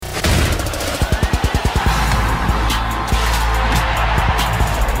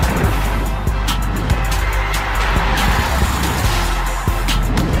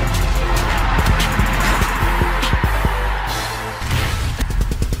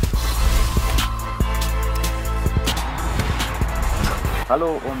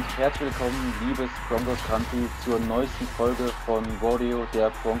Hallo und herzlich willkommen, liebes Broncos-Country, zur neuesten Folge von Rodeo,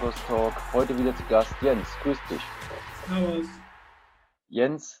 der Broncos Talk. Heute wieder zu Gast Jens. Grüß dich. Servus.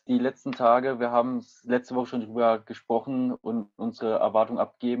 Jens, die letzten Tage, wir haben letzte Woche schon drüber gesprochen und unsere Erwartung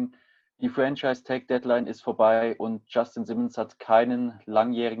abgegeben. Die Franchise-Tag-Deadline ist vorbei und Justin Simmons hat keinen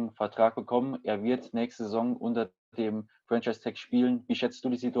langjährigen Vertrag bekommen. Er wird nächste Saison unter dem Franchise-Tag spielen. Wie schätzt du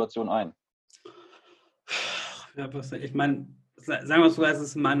die Situation ein? Ja, ich meine, sagen wir es so, es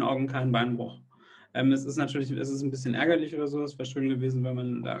ist in meinen Augen kein Beinbruch. Es ist natürlich, es ist ein bisschen ärgerlich oder so. Es wäre schön gewesen, wenn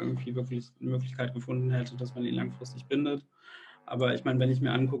man da irgendwie wirklich eine Möglichkeit gefunden hätte, dass man ihn langfristig bindet. Aber ich meine, wenn ich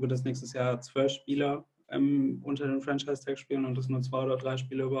mir angucke, dass nächstes Jahr 12 Spieler unter den Franchise-Tag spielen und dass nur 2 oder 3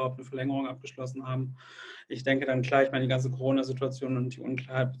 Spieler überhaupt eine Verlängerung abgeschlossen haben, ich denke dann klar, ich meine, die ganze Corona-Situation und die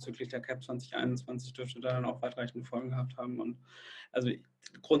Unklarheit bezüglich der Cap 2021 dürfte da dann auch weitreichende Folgen gehabt haben. Und also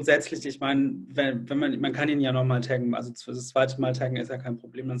grundsätzlich, ich meine, wenn man kann ihn ja nochmal taggen, also das zweite Mal taggen ist ja kein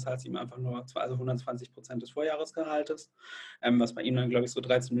Problem, dann zahlt es ihm einfach nur 120% des Vorjahresgehaltes, was bei ihm dann, glaube ich, so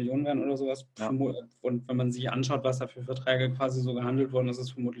 13 Millionen wären oder sowas. Ja, Und wenn man sich anschaut, was da für Verträge quasi so gehandelt wurden, ist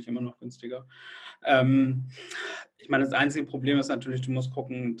es vermutlich immer noch günstiger. Ähm, Ich meine, das einzige Problem ist natürlich, du musst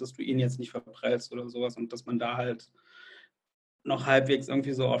gucken, dass du ihn jetzt nicht verprellst oder sowas und dass man da halt noch halbwegs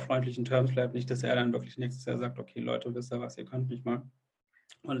irgendwie so auf freundlichen Terms bleibt, nicht, dass er dann wirklich nächstes Jahr sagt, okay, Leute, wisst ihr was, ihr könnt mich mal.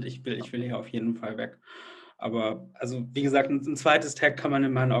 Und ich will hier auf jeden Fall weg. Aber, also, wie gesagt, ein zweites Tag kann man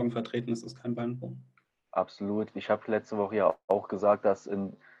in meinen Augen vertreten, das ist kein Beinbruch. absolut. Ich habe letzte Woche ja auch gesagt, dass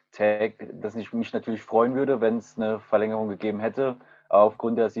ich mich natürlich freuen würde, wenn es eine Verlängerung gegeben hätte. Aber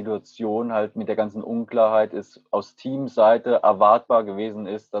aufgrund der Situation halt mit der ganzen Unklarheit ist aus Teamseite erwartbar gewesen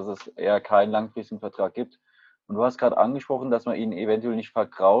ist, dass es eher keinen langfristigen Vertrag gibt. Und du hast gerade angesprochen, dass man ihn eventuell nicht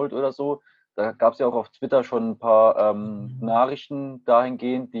vergrault oder so. Da gab es ja auch auf Twitter schon ein paar Nachrichten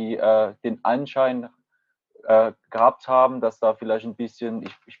dahingehend, die den Anschein gehabt haben, dass da vielleicht ein bisschen,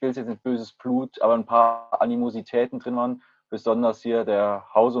 ich will es jetzt nicht böses Blut, aber ein paar Animositäten drin waren. Besonders hier der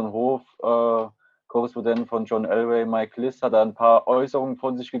Haus- und Hof-Korrespondent von John Elway, Mike Liss, hat da ein paar Äußerungen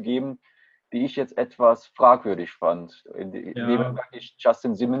von sich gegeben, die ich jetzt etwas fragwürdig fand, indem er Ja, praktisch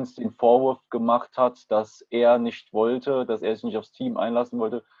Justin Simmons den Vorwurf gemacht hat, dass er nicht wollte, dass er sich nicht aufs Team einlassen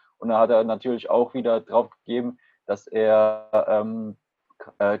wollte. Und da hat er natürlich auch wieder drauf gegeben, dass er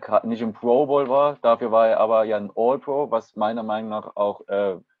nicht im Pro Bowl war. Dafür war er aber ja ein All-Pro, was meiner Meinung nach auch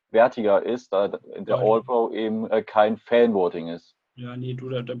wertiger ist, da der deutlich. All-Pro eben kein Fan-Voting ist. Ja, nee, du,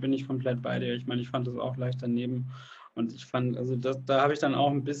 da bin ich komplett bei dir. Ich meine, ich fand das auch leicht daneben. Und ich fand, also da habe ich dann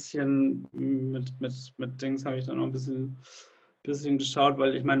auch ein bisschen mit Dings habe ich dann auch ein bisschen geschaut,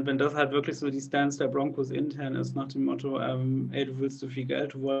 weil ich meine, wenn das halt wirklich so die Stance der Broncos intern ist, nach dem Motto, ey, du willst so viel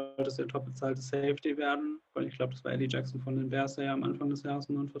Geld, du wolltest der top bezahlte Safety werden, weil ich glaube, das war Eddie Jackson von den Bears, der ja am Anfang des Jahres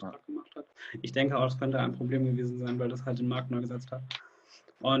einen neuen Ja, Vertrag gemacht hat. Ich denke auch, das könnte ein Problem gewesen sein, weil das halt den Markt neu gesetzt hat.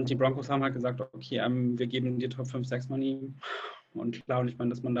 Und die Broncos haben halt gesagt, okay, wir geben dir Top 5 6 Money. Und klar, und ich meine,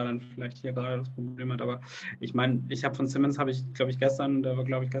 dass man da dann vielleicht hier gerade das Problem hat, aber ich meine, ich habe von Simmons, habe ich, glaube ich, gestern, da war,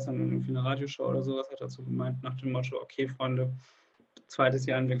 glaube ich, gestern irgendwie eine Radioshow oder sowas, hat dazu gemeint, nach dem Motto, okay, Freunde, zweites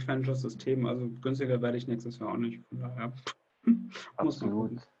Jahr im Big Franchise-System, also günstiger werde ich nächstes Jahr auch nicht. Von daher muss man absolut.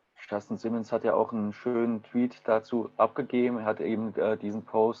 gucken. Justin Simmons hat ja auch einen schönen Tweet dazu abgegeben. Er hat eben diesen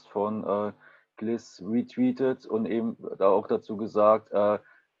Post von Gliss retweetet und eben da auch dazu gesagt,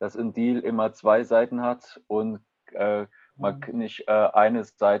 dass ein Deal immer zwei Seiten hat und man nicht eine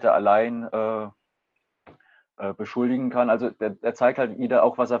Seite allein beschuldigen kann. Also der zeigt halt wieder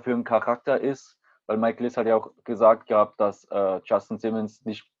auch, was er für ein Charakter ist, weil Mike Gliss hat ja auch gesagt gehabt, dass Justin Simmons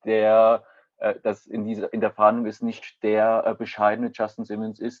nicht dass in der Verhandlung ist nicht der bescheidene Justin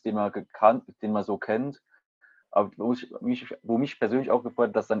Simmons ist, den man so kennt. Aber wo mich persönlich auch gefreut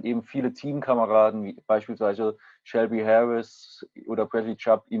hat, dass dann eben viele Teamkameraden, wie beispielsweise Shelby Harris oder Bradley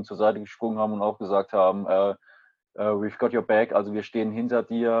Chubb, ihm zur Seite gesprungen haben und auch gesagt haben, we've got your back, also wir stehen hinter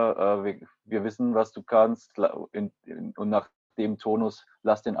dir, wir wissen, was du kannst. Und nach dem Tonus,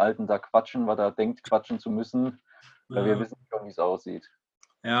 lass den Alten da quatschen, weil er denkt, quatschen zu müssen. Wir Ja, wissen schon, wie es aussieht.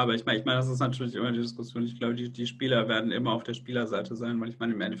 ja, aber ich meine, das ist natürlich immer die Diskussion. Ich glaube, die Spieler werden immer auf der Spielerseite sein, weil ich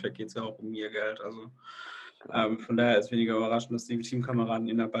meine, im Endeffekt geht es ja auch um ihr Geld. Also Klar. von daher ist weniger überraschend, dass die Teamkameraden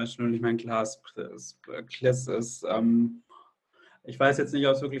ihn dabei stehen. Und ich meine, klar, Kliss ist, ich weiß jetzt nicht,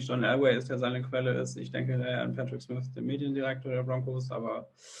 ob es wirklich John Elway ist, der seine Quelle ist. Ich denke, der Patrick Smith, der Mediendirektor der Broncos, aber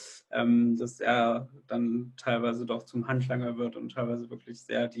dass er dann teilweise doch zum Handlanger wird und teilweise wirklich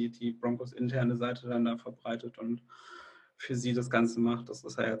sehr die Broncos interne Seite dann da verbreitet und für sie das Ganze macht. Das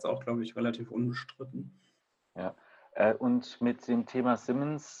ist ja jetzt auch, glaube ich, relativ unbestritten. Ja. Und mit dem Thema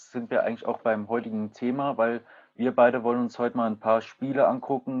Simmons sind wir eigentlich auch beim heutigen Thema, weil wir beide wollen uns heute mal ein paar Spiele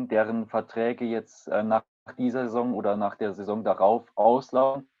angucken, deren Verträge jetzt nach dieser Saison oder nach der Saison darauf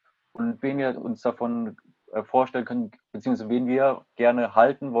auslaufen und wen wir uns davon vorstellen können, beziehungsweise wen wir gerne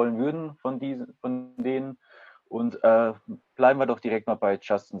halten wollen würden von denen. Und bleiben wir doch direkt mal bei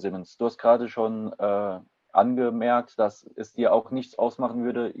Justin Simmons. Du hast gerade schon angemerkt, dass es dir auch nichts ausmachen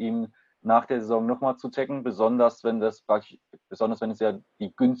würde, ihn nach der Saison nochmal zu taggen, besonders wenn es ja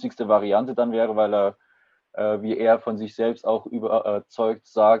die günstigste Variante dann wäre, weil er, wie er von sich selbst auch überzeugt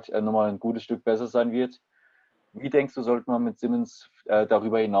sagt, nochmal ein gutes Stück besser sein wird. Wie denkst du, sollte man mit Simmons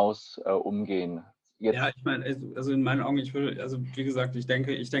darüber hinaus umgehen? Ja, ich meine, also in meinen Augen, also wie gesagt, ich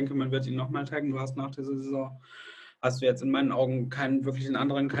denke, man wird ihn nochmal taggen. Du hast nach dieser Saison, hast du jetzt in meinen Augen keinen wirklichen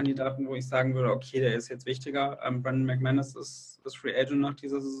anderen Kandidaten, wo ich sagen würde, okay, der ist jetzt wichtiger. Brandon McManus ist Free Agent nach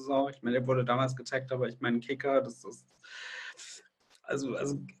dieser Saison. Ich meine, der wurde damals getaggt, aber ich meine, Kicker, das ist,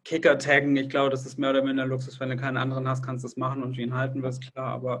 also Kicker taggen, ich glaube, das ist mehr oder minder Luxus. Wenn du keinen anderen hast, kannst du das machen und du ihn halten wirst,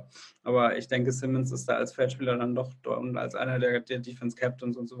 klar. Aber ich denke, Simmons ist da als Feldspieler dann doch und als einer der Defense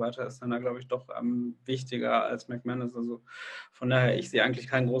Captains und so weiter ist dann da, glaube ich, doch wichtiger als McManus. Also von daher, ich sehe eigentlich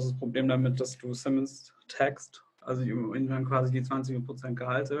kein großes Problem damit, dass du Simmons taggst. Also ihm dann quasi die 20%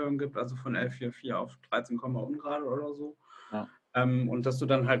 Gehaltserhöhung gibt, also von 11,44 auf 13, ungerade oder so. Ja. Und dass du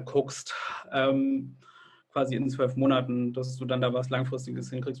dann halt guckst, quasi in 12 Monaten, dass du dann da was Langfristiges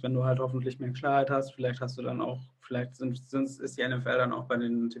hinkriegst, wenn du halt hoffentlich mehr Klarheit hast. Vielleicht hast du dann auch, ist die NFL dann auch bei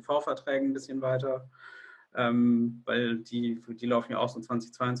den TV-Verträgen ein bisschen weiter, weil die laufen ja auch so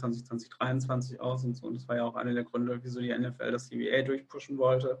 2022, 2023 aus und so. Und das war ja auch einer der Gründe, wieso die NFL das CBA durchpushen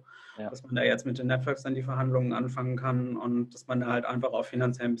wollte, dass man da jetzt mit den Networks dann die Verhandlungen anfangen kann und dass man da halt einfach auch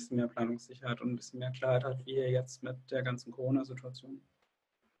finanziell ein bisschen mehr Planungssicherheit und ein bisschen mehr Klarheit hat, wie hier jetzt mit der ganzen Corona-Situation.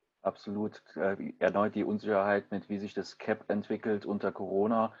 Absolut. Erneut die Unsicherheit mit, wie sich das Cap entwickelt unter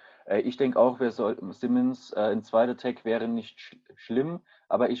Corona. Ich denke auch, Simmons ein zweiter Tag wäre nicht schlimm,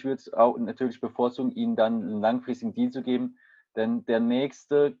 aber ich würde es auch natürlich bevorzugen, ihm dann einen langfristigen Deal zu geben, denn der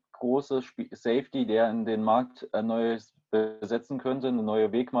nächste große Safety, der in den Markt neu besetzen könnte, eine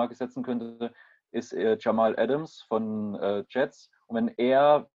neue Wegmarke setzen könnte, ist Jamal Adams von Jets. Und wenn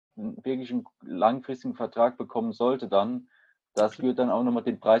er wirklich einen langfristigen Vertrag bekommen sollte, dann das wird dann auch nochmal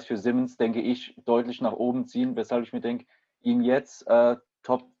den Preis für Simmons, denke ich, deutlich nach oben ziehen, weshalb ich mir denke, ihm jetzt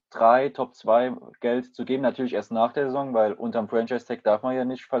Top 3, Top 2 Geld zu geben, natürlich erst nach der Saison, weil unterm Franchise-Tag darf man ja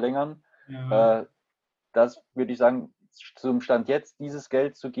nicht verlängern. Ja. Das würde ich sagen, zum Stand jetzt dieses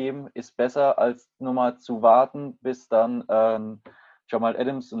Geld zu geben, ist besser, als nur mal zu warten, bis dann Jamal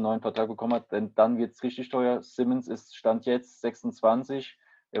Adams einen neuen Vertrag bekommen hat, denn dann wird es richtig teuer. Simmons ist Stand jetzt 26.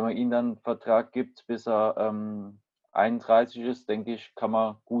 Wenn man ihm dann einen Vertrag gibt, bis er 31 ist, denke ich, kann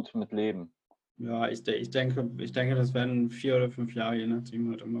man gut mit leben. Ja, ich denke, das werden 4 oder 5 Jahre, je nachdem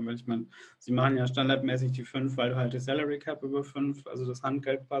halt immer, weil ich meine, sie machen ja standardmäßig die 5, weil du halt die Salary Cap über 5, also das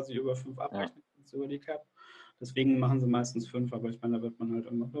Handgeld quasi über 5 abrechnen kannst über die Cap. Deswegen machen sie meistens 5, aber ich meine, da wird man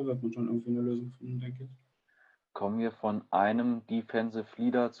schon irgendwie eine Lösung finden, denke ich. Kommen wir von einem Defensive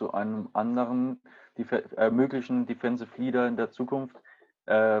Leader zu einem anderen möglichen Defensive Leader in der Zukunft.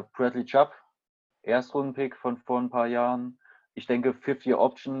 Bradley Chubb, Erstrundenpick von vor ein paar Jahren. Ich denke,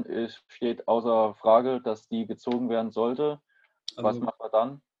 Fifth-Year-Option steht außer Frage, dass die gezogen werden sollte. Also, was macht man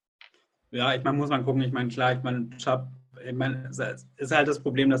dann? Ja, ich meine, muss man gucken. Ich meine, klar, Chubb, ist halt das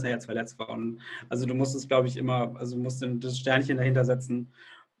Problem, dass er jetzt verletzt war. Und also du musst es, glaube ich, immer, also du musst das Sternchen dahinter setzen.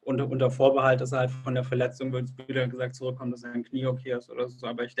 Unter Vorbehalt, dass er halt von der Verletzung, wird wieder gesagt, zurückkommt, dass sein Knie okay ist oder so.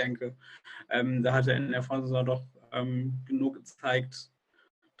 Aber ich denke, da hat er in der Vorsaison doch genug gezeigt,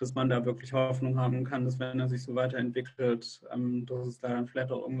 dass man da wirklich Hoffnung haben kann, dass wenn er sich so weiterentwickelt, dass es da dann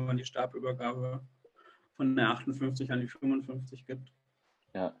vielleicht auch irgendwann die Stabübergabe von der 58 an die 55 gibt.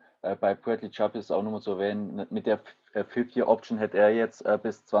 Ja, bei Bradley Chubb ist auch nochmal zu erwähnen, mit der Fifth-Year-Option hätte er jetzt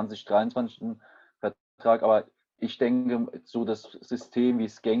bis 2023 einen Vertrag, aber ich denke, so das System, wie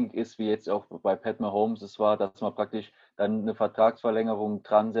es gängig ist, wie jetzt auch bei Pat Mahomes es war, dass man praktisch dann eine Vertragsverlängerung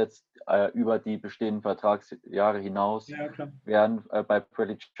dran setzt über die bestehenden Vertragsjahre hinaus, Ja, klar. wären bei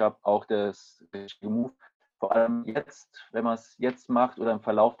Bradley Chubb auch das richtige Move. Vor allem jetzt, wenn man es jetzt macht oder im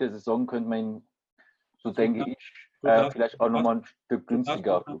Verlauf der Saison, könnte man ihn, so denke ich, vielleicht auch nochmal ein Stück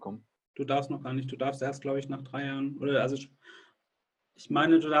günstiger bekommen. Du darfst noch gar nicht, du darfst erst, glaube ich, nach 3 Jahren, oder also ich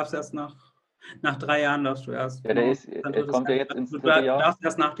meine, du darfst erst nach 3 Jahren darfst du erst. Ja, kommt ja jetzt ins Du dritte Jahr. darfst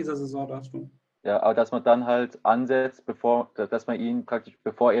erst nach dieser Saison, darfst du. Ja, aber dass man dann halt ansetzt, dass man ihn praktisch,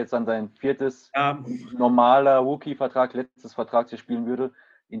 bevor er jetzt dann sein viertes normaler Rookie-Vertrag, letztes Vertragsjahr spielen würde,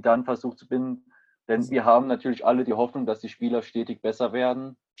 ihn dann versucht zu binden. Denn wir haben natürlich alle die Hoffnung, dass die Spieler stetig besser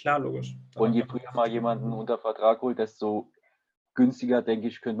werden. Klar, logisch. Und je früher mal jemanden unter Vertrag holt, desto günstiger, denke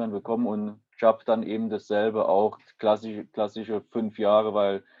ich, könnte man bekommen. Und Chubb dann eben dasselbe auch, klassische 5 Jahre,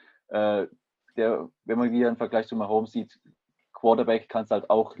 weil wenn man wieder einen Vergleich zu Mahomes sieht, Quarterback kannst halt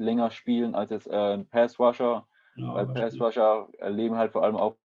auch länger spielen als jetzt ein Pass-Rusher, weil Ja, Pass-Rusher leben halt vor allem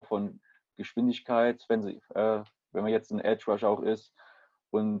auch von Geschwindigkeit, wenn man jetzt ein Edge-Rusher auch ist.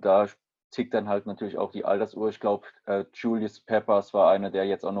 Und da tickt dann halt natürlich auch die Altersuhr. Ich glaube, Julius Peppers war einer, der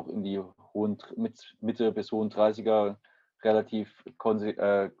jetzt auch noch in die Mitte bis hohen 30er relativ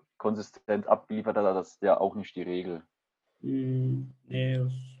konsistent abgeliefert hat. Das ist ja auch nicht die Regel. Nee,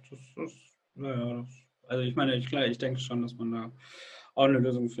 naja, also ich meine, ich denke schon, dass man da auch eine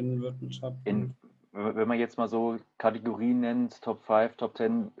Lösung finden wird mit Chubb. Wenn man jetzt mal so Kategorien nennt, Top 5, Top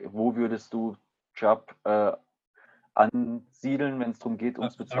 10, wo würdest du Chubb ansiedeln, wenn es darum geht,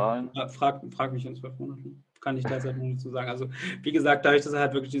 ums Bezahlen? Frag mich in 12 Monaten. Kann ich derzeit noch nicht so sagen. Also, wie gesagt, dadurch, dass er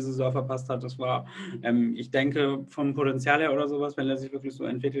halt wirklich diese Saison verpasst hat, das war, ich denke, vom Potenzial her oder sowas, wenn er sich wirklich so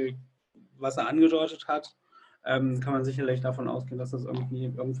entwickelt, was er angedeutet hat, kann man sicherlich davon ausgehen, dass das irgendwie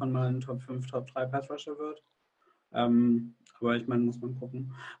irgendwann mal ein Top 5, Top 3 Pass-Rusher wird. Aber ich meine, muss man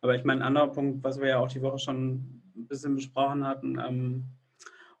gucken. Aber ich meine, ein anderer Punkt, was wir ja auch die Woche schon ein bisschen besprochen hatten,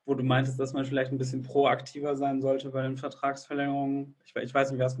 wo du meintest, dass man vielleicht ein bisschen proaktiver sein sollte bei den Vertragsverlängerungen. Ich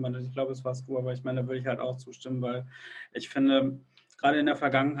weiß nicht, wer es gemeint hat, ich glaube, es warst du, aber ich meine, da würde ich halt auch zustimmen, weil ich finde, gerade in der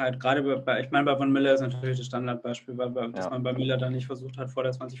Vergangenheit, ich meine, bei Von Miller ist natürlich das Standardbeispiel, dass man bei Miller dann nicht versucht hat vor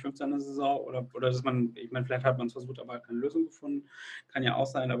der 2015er Saison oder dass man, ich meine, vielleicht hat man es versucht, aber hat keine Lösung gefunden, kann ja auch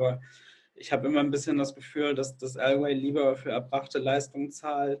sein, aber ich habe immer ein bisschen das Gefühl, dass das Elway lieber für erbrachte Leistung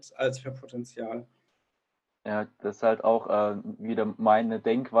zahlt, als für Potenzial. Ja, das ist halt auch wieder meine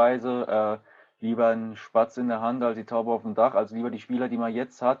Denkweise. Lieber ein Spatz in der Hand als die Taube auf dem Dach, also lieber die Spieler, die man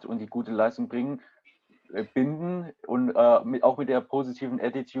jetzt hat und die gute Leistung bringen, binden und auch mit der positiven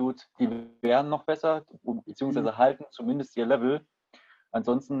Attitude, die werden noch besser, beziehungsweise halten zumindest ihr Level.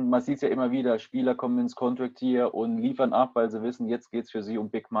 Ansonsten, man sieht es ja immer wieder, Spieler kommen ins Contract Year und liefern ab, weil sie wissen, jetzt geht es für sie um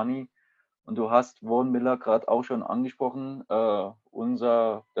Big Money. Und du hast Von Miller gerade auch schon angesprochen,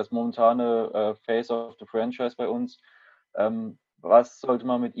 das momentane Face of the Franchise bei uns. Was sollte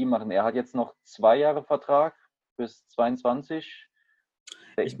man mit ihm machen? Er hat jetzt noch 2 Jahre Vertrag bis 22.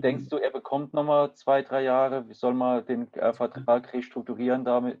 Ich Denkst du, er bekommt nochmal 2, 3 Jahre? Wie soll man den Vertrag restrukturieren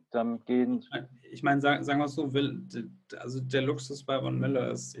damit gehend? Ich meine, sagen wir es so, also der Luxus bei Von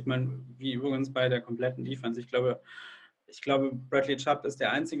Miller ist, ich meine, wie übrigens bei der kompletten Defense, ich glaube, Bradley Chubb ist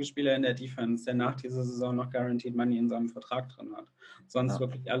der einzige Spieler in der Defense, der nach dieser Saison noch Guaranteed Money in seinem Vertrag drin hat. Sonst Ja,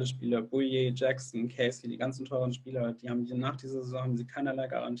 wirklich alle Spieler, Bouye, Jackson, Casey, die ganzen teuren Spieler, die haben nach dieser Saison haben sie keinerlei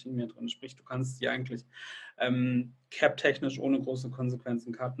Garantien mehr drin. Sprich, du kannst sie eigentlich cap-technisch ohne große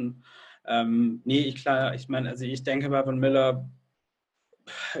Konsequenzen cutten. Ich meine, also ich denke bei Von Miller,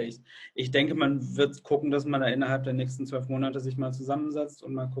 ich denke, man wird gucken, dass man da innerhalb der nächsten 12 Monate sich mal zusammensetzt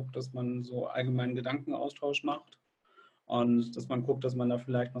und mal guckt, dass man so allgemeinen Gedankenaustausch macht und dass man guckt, dass man da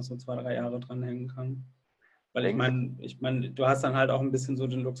vielleicht noch so 2, 3 Jahre dranhängen kann. Weil denkst ich meine, du hast dann halt auch ein bisschen so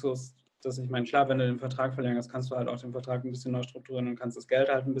den Luxus, dass ich meine, klar, wenn du den Vertrag verlängerst, kannst du halt auch den Vertrag ein bisschen neu strukturieren und kannst das Geld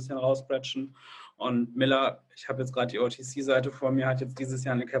halt ein bisschen rausbretschen. Und Miller, ich habe jetzt gerade die OTC-Seite vor mir, hat jetzt dieses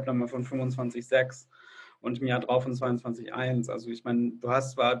Jahr eine Cap-Nummer von 25,6 und im Jahr drauf von 22,1. Also ich meine, du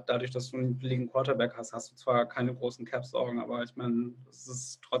hast zwar dadurch, dass du einen billigen Quarterback hast, hast du zwar keine großen Cap-Sorgen, aber ich meine, es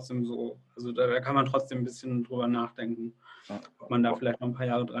ist trotzdem so, also da kann man trotzdem ein bisschen drüber nachdenken, ja, ob man da vielleicht noch ein paar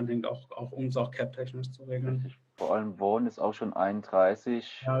Jahre dranhängt, um es auch cap-technisch zu regeln. richtig. Vor allem Vaughn ist auch schon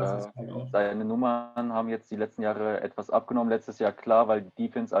 31. Ja, das ist halt auch. Seine Nummern haben jetzt die letzten Jahre etwas abgenommen. Letztes Jahr klar, weil die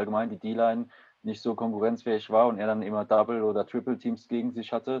Defense allgemein, die D-Line, nicht so konkurrenzfähig war und er dann immer Double- oder Triple-Teams gegen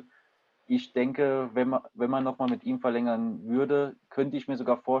sich hatte. Ich denke, wenn man nochmal mit ihm verlängern würde, könnte ich mir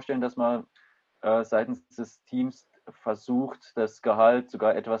sogar vorstellen, dass man seitens des Teams versucht, das Gehalt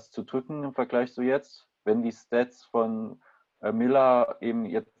sogar etwas zu drücken im Vergleich zu jetzt, wenn die Stats von Miller eben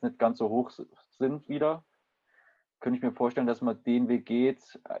jetzt nicht ganz so hoch sind wieder. Könnte ich mir vorstellen, dass man den Weg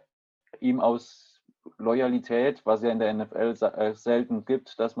geht, ihm aus Loyalität, was ja in der NFL selten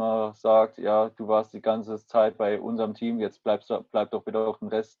gibt, dass man sagt, ja, du warst die ganze Zeit bei unserem Team, jetzt bleib doch bitte auch den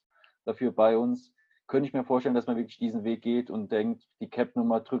Rest dafür bei uns. Könnte ich mir vorstellen, dass man wirklich diesen Weg geht und denkt, die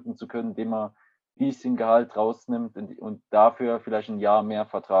Cap-Nummer drücken zu können, indem man ein bisschen Gehalt rausnimmt und dafür vielleicht ein Jahr mehr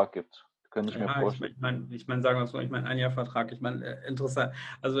Vertrag gibt. Könnte ich mir Ja, vorstellen. sagen wir es so, ich meine, ein Jahr Vertrag, ich meine, interessant,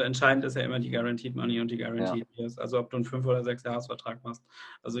 also entscheidend ist ja immer die Guaranteed Money und die Ja, Guaranteed Years, also ob du einen 5- oder 6-Jahres-Vertrag machst.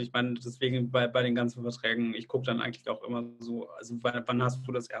 Also ich meine, deswegen bei den ganzen Verträgen, ich gucke dann eigentlich auch immer so, also wann hast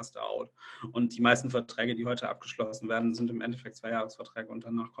du das erste Out? Und die meisten Verträge, die heute abgeschlossen werden, sind im Endeffekt 2-Jahres-Verträge und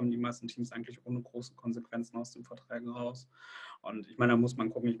danach kommen die meisten Teams eigentlich ohne große Konsequenzen aus den Verträgen raus. Und ich meine, da muss man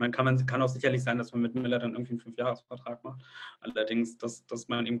gucken. Ich meine, kann auch sicherlich sein, dass man mit Miller dann irgendwie einen 5-Jahres-Vertrag macht. Allerdings, dass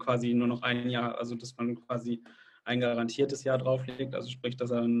man ihm quasi nur noch ein Jahr, also dass man quasi ein garantiertes Jahr drauflegt, also sprich,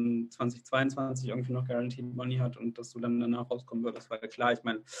 dass er in 2022 irgendwie noch Guaranteed Money hat und dass du dann danach rauskommen würdest, weil klar, ich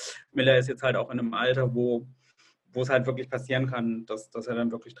meine, Miller ist jetzt halt auch in einem Alter, wo es halt wirklich passieren kann, dass er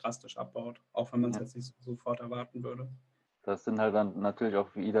dann wirklich drastisch abbaut, auch wenn man es jetzt nicht sofort erwarten würde. Das sind halt dann natürlich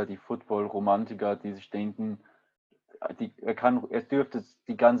auch wieder die Football-Romantiker, die sich denken, er dürfte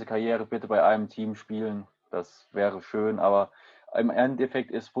die ganze Karriere bitte bei einem Team spielen. Das wäre schön, aber im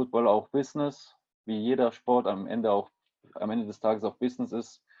Endeffekt ist Football auch Business, wie jeder Sport am Ende des Tages auch Business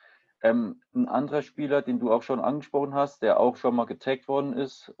ist. Ein anderer Spieler, den du auch schon angesprochen hast, der auch schon mal getaggt worden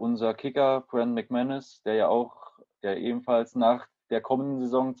ist, unser Kicker Brandon McManus, der ebenfalls nach der kommenden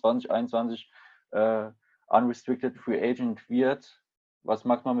Saison 2021 Unrestricted Free Agent wird. Was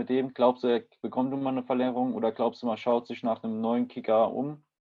macht man mit dem? Glaubst du, er bekommt mal eine Verlängerung oder glaubst du, man schaut sich nach einem neuen Kicker um?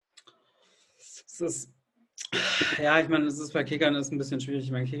 Ja, ich meine, es ist bei Kickern ist ein bisschen schwierig.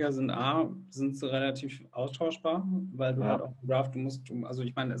 Ich meine, Kicker sind so relativ austauschbar, weil du halt auch im Draft, also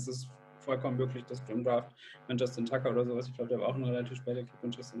ich meine, es ist vollkommen möglich, dass du im Draft mit Justin Tucker oder sowas, ich glaube, der war auch ein relativ später Kick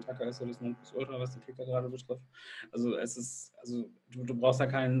und Justin Tucker ist ja das Nonplusultra, was den Kicker gerade betrifft. Also du brauchst da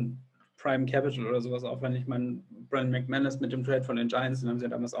keinen Prime Capital oder sowas, auch wenn ich meine, Brandon McManus mit dem Trade von den Giants, den haben sie ja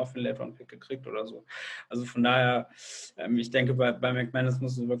damals auch für den Late-Round-Pick gekriegt oder so. Also von daher, ich denke, bei McManus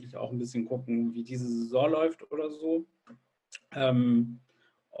musst du wirklich auch ein bisschen gucken, wie diese Saison läuft oder so.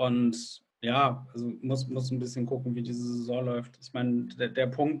 Und ja, also muss ein bisschen gucken, wie diese Saison läuft. Ich meine, der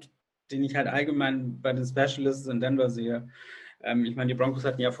Punkt, den ich halt allgemein bei den Specialists in Denver sehe, ich meine, die Broncos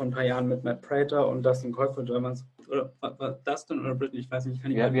hatten ja vor ein paar Jahren mit Matt Prater und Dustin Colquitt damals, oder war Dustin oder Britton, ich weiß nicht,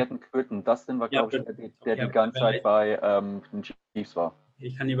 Wir hatten Britton. Dustin war, glaube ich, der die ganze Zeit bei den Chiefs war.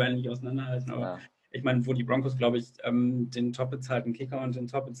 Ich kann die beiden nicht auseinanderhalten, aber ich meine, wo die Broncos, glaube ich, den top bezahlten Kicker und den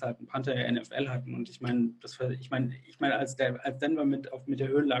top bezahlten Panther der NFL hatten. Und ich meine, als Denver mit der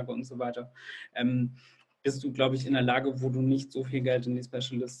Höhenlage und so weiter, bist du, glaube ich, in der Lage, wo du nicht so viel Geld in die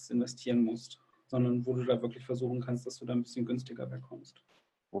Specialists investieren musst, sondern wo du da wirklich versuchen kannst, dass du da ein bisschen günstiger wegkommst.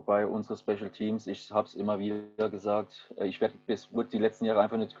 Wobei unsere Special Teams, ich habe es immer wieder gesagt, wurde die letzten Jahre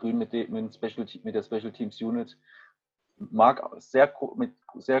einfach nicht grün mit der Special Teams Unit. Mag mit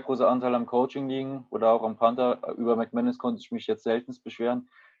sehr großer Anteil am Coaching liegen oder auch am Panther. Über McManus konnte ich mich jetzt seltenst beschweren.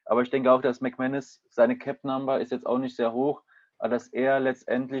 Aber ich denke auch, dass McManus, seine Cap-Number ist jetzt auch nicht sehr hoch, aber dass er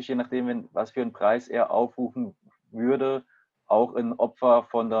letztendlich, je nachdem, was für einen Preis er aufrufen würde, auch ein Opfer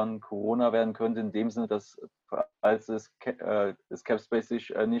von dann Corona werden könnte, in dem Sinne, dass als das Cap-Space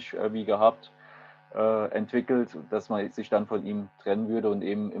sich nicht wie gehabt entwickelt, dass man sich dann von ihm trennen würde und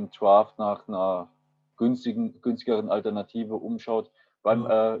eben im Draft nach einer günstigeren Alternative umschaut.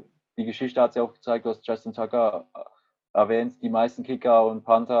 Die Geschichte hat es ja auch gezeigt, du hast Justin Tucker erwähnt, die meisten Kicker und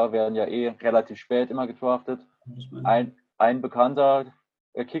Panther werden ja relativ spät immer gedraftet. Ein bekannter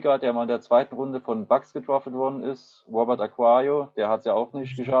Kicker, der mal in der zweiten Runde von Bucks gedraftet worden ist, Robert Aquario, der hat es ja auch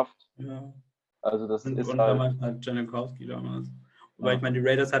nicht geschafft. Ja. Also das ist und damals halt Janikowski damals. Wobei ich meine, die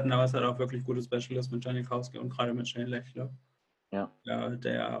Raiders hatten damals halt auch wirklich gute Specialists mit Janikowski und gerade mit Shane Lechler. Ja,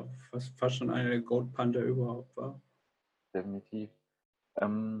 der fast schon einer der Goat-Panther überhaupt war. Definitiv.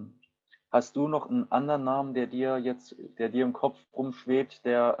 Hast du noch einen anderen Namen, der dir im Kopf rumschwebt,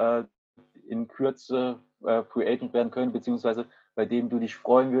 der in Kürze Free Agent werden könnte, beziehungsweise bei dem du dich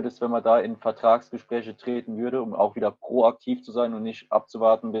freuen würdest, wenn man da in Vertragsgespräche treten würde, um auch wieder proaktiv zu sein und nicht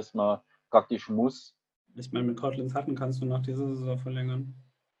abzuwarten, bis man praktisch muss? Ich meine, mit Cortland Sutton kannst du nach dieser Saison verlängern.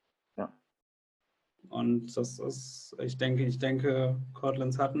 Ja. Und das ist, ich denke,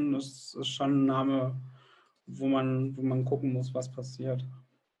 Cortland Sutton ist schon ein Name, wo man gucken muss, was passiert.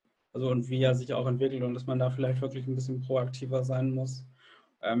 Also und wie er sich auch entwickelt und dass man da vielleicht wirklich ein bisschen proaktiver sein muss,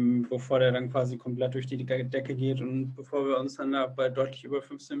 bevor der dann quasi komplett durch die Decke geht und bevor wir uns dann da bei deutlich über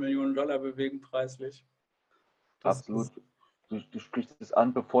 15 Millionen Dollar bewegen preislich. Absolut. Du sprichst es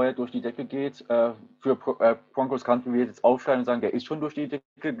an, bevor er durch die Decke geht. Für Broncos Country wir jetzt aufschreiben und sagen, der ist schon durch die Decke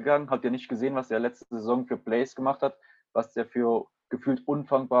gegangen. Habt ihr nicht gesehen, was der letzte Saison für Plays gemacht hat? Was der für gefühlt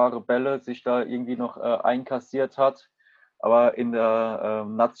unfangbare Bälle sich da irgendwie noch einkassiert hat? Aber in der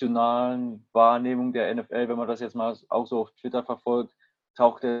nationalen Wahrnehmung der NFL, wenn man das jetzt mal auch so auf Twitter verfolgt,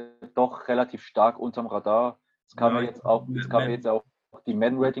 taucht er doch relativ stark unterm Radar. Jetzt kamen jetzt auch die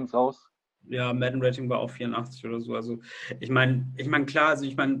Man-Ratings raus. Ja, Madden-Rating war auch 84 oder so. Also ich meine, klar, also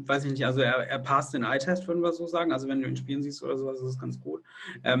ich meine, weiß ich nicht, also er passt den Eye-Test, würden wir so sagen. Also wenn du ihn spielen siehst oder sowas, ist es ganz gut.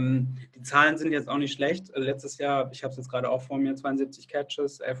 Die Zahlen sind jetzt auch nicht schlecht. Letztes Jahr, ich habe es jetzt gerade auch vor mir, 72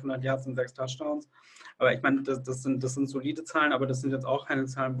 Catches, 1100 Yards und 6 Touchdowns. Aber ich meine, das sind solide Zahlen, aber das sind jetzt auch keine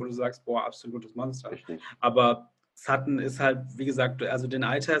Zahlen, wo du sagst, boah, absolutes Monster. Richtig. Aber Sutton ist halt, wie gesagt, also den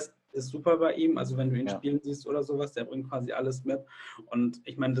Eye-Test ist super bei ihm. Also wenn du ihn spielen siehst oder sowas, der bringt quasi alles mit. Und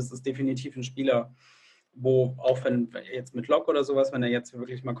ich meine, das ist definitiv ein Spieler, wo auch wenn jetzt mit Lock oder sowas, wenn er jetzt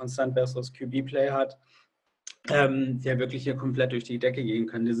wirklich mal konstant besseres QB-Play hat, der wirklich hier komplett durch die Decke gehen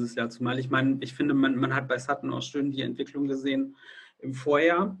kann dieses Jahr. Zumal ich finde, man hat bei Sutton auch schön die Entwicklung gesehen im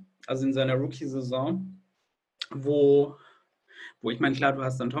Vorjahr, also in seiner Rookie-Saison, wo ich meine, klar, du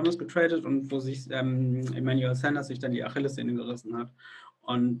hast dann Thomas getradet und wo sich Emmanuel Sanders sich dann die Achillessehne gerissen hat.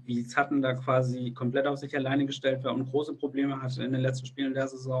 Und wie Sutton da quasi komplett auf sich alleine gestellt war und große Probleme hatte in den letzten Spielen der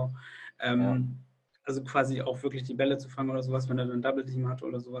Saison. Also quasi auch wirklich die Bälle zu fangen oder sowas, wenn er dann Double Team hatte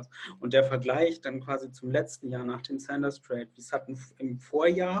oder sowas. Und der Vergleich dann quasi zum letzten Jahr nach dem Sanders Trade, wie Sutton im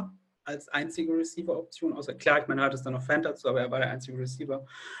Vorjahr als einzige Receiver-Option, außer klar, ich meine, er hat es dann noch Fan dazu, aber er war der einzige Receiver.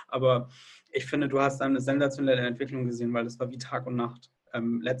 Aber ich finde, du hast da eine sensationelle Entwicklung gesehen, weil das war wie Tag und Nacht.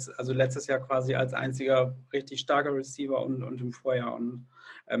 Also letztes Jahr quasi als einziger richtig starker Receiver und im Vorjahr. Und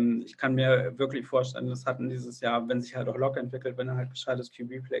ich kann mir wirklich vorstellen, das hatten dieses Jahr, wenn sich halt auch Lock entwickelt, wenn er halt gescheites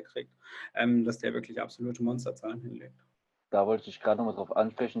QB-Play kriegt, dass der wirklich absolute Monsterzahlen hinlegt. Da wollte ich gerade nochmal drauf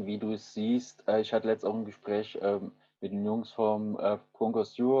ansprechen, wie du es siehst. Ich hatte letztens auch ein Gespräch mit den Jungs vom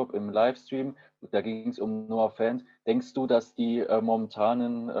Broncos Europe im Livestream. Da ging es um Noah Fant. Denkst du, dass die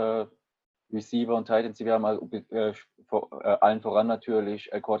momentanen Receiver und Titans, die wir haben, allen voran natürlich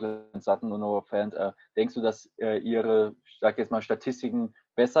Cortland Sutton und Noah Fant, denkst du, dass ihre, ich sag jetzt mal, Statistiken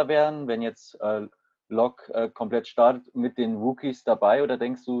besser wären, wenn jetzt Locke komplett startet mit den Rookies dabei, oder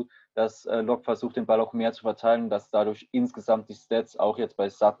denkst du, dass Locke versucht, den Ball auch mehr zu verteilen, dass dadurch insgesamt die Stats auch jetzt bei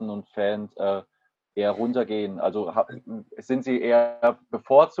Sutton und Fant eher runtergehen? Also sind sie eher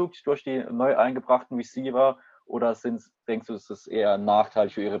bevorzugt durch die neu eingebrachten Receiver, oder denkst du, es ist eher ein Nachteil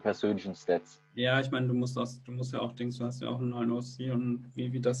für ihre persönlichen Stats? Ja, ich meine, du musst ja auch denkst, du hast ja auch einen neuen OC und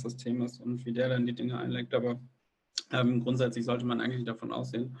wie das Thema ist und wie der dann die Dinge einlegt, aber grundsätzlich sollte man eigentlich davon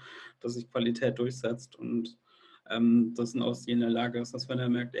ausgehen, dass sich Qualität durchsetzt und dass ein OC in der Lage ist, dass wenn er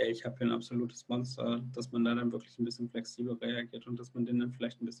merkt, ey, ich habe hier ein absolutes Monster, dass man da dann wirklich ein bisschen flexibel reagiert und dass man den dann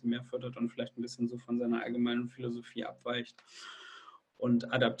vielleicht ein bisschen mehr fördert und vielleicht ein bisschen so von seiner allgemeinen Philosophie abweicht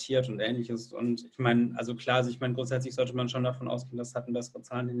und adaptiert und ähnliches. Und ich meine, also klar, also ich meine, grundsätzlich sollte man schon davon ausgehen, dass Sutton bessere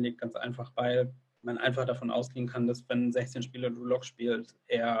Zahlen hinlegt, ganz einfach, weil man einfach davon ausgehen kann, dass wenn 16 Spieler Drew Lock spielt,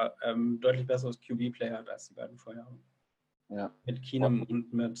 er deutlich besseres QB-Play hat als die beiden Vorjahre. Ja. Mit Keenum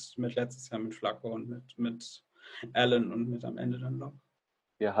und mit letztes Jahr mit Flacco und mit Allen und mit am Ende dann Lock.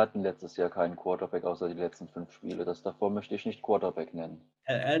 Wir hatten letztes Jahr keinen Quarterback außer die letzten 5 Spiele. Das davor möchte ich nicht Quarterback nennen.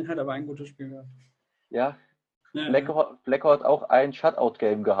 Allen hat aber ein gutes Spiel gehabt. Ja, Ja. Flacco hat auch ein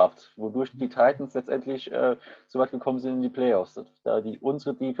Shutout-Game gehabt, wodurch die Titans letztendlich so weit gekommen sind in die Playoffs, da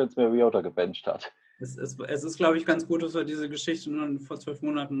unsere Defense Mariota gebencht hat. Es ist, glaube ich, ganz gut, dass wir diese Geschichte vor 12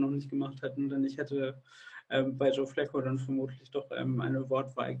 Monaten noch nicht gemacht hätten, denn ich hätte bei Joe Flacco dann vermutlich doch eine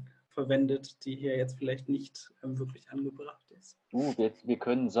Wortwahl verwendet, die hier jetzt vielleicht nicht wirklich angebracht ist. Wir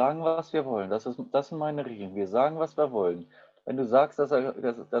können sagen, was wir wollen. Das sind meine Regeln. Wir sagen, was wir wollen. Wenn du sagst, dass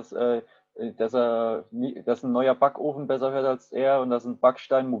ein neuer Backofen besser hört als er und dass ein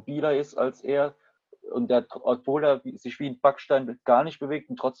Backstein mobiler ist als er und obwohl er sich wie ein Backstein gar nicht bewegt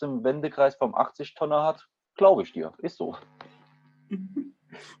und trotzdem einen Wendekreis vom 80-Tonner hat, glaube ich dir. Ist so.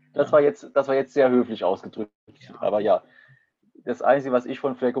 Das war jetzt sehr höflich ausgedrückt. Ja. Aber ja, das Einzige, was ich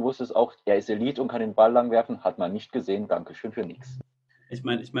von Flecko wusste, ist auch, er ist Elite und kann den Ball lang werfen. Hat man nicht gesehen. Dankeschön für nichts. Ich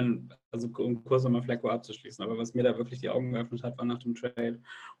meine, also um kurz nochmal Flacco abzuschließen, aber was mir da wirklich die Augen geöffnet hat, war nach dem Trade,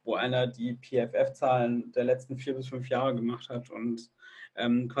 wo einer die PFF-Zahlen der letzten 4 bis 5 Jahre gemacht hat und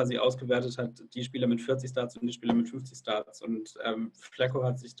quasi ausgewertet hat, die Spieler mit 40 Starts und die Spieler mit 50 Starts. Und Flacco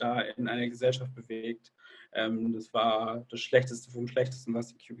hat sich da in eine Gesellschaft bewegt. Das war das Schlechteste vom Schlechtesten, was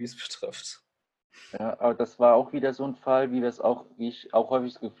die QBs betrifft. Ja, aber das war auch wieder so ein Fall, wie ich auch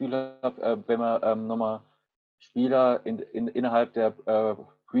häufig das Gefühl habe, wenn man nochmal Spieler innerhalb der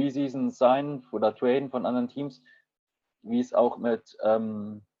Preseason signen oder traden von anderen Teams, wie es auch mit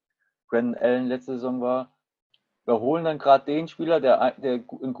Brandon Allen letzte Saison war. Wir holen dann gerade den Spieler, der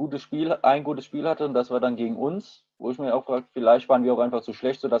ein gutes Spiel hatte, und das war dann gegen uns, wo ich mir auch frage, vielleicht waren wir auch einfach zu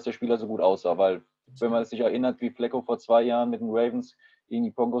schlecht, sodass der Spieler so gut aussah, weil wenn man sich erinnert, wie Flacco vor 2 Jahren mit den Ravens gegen die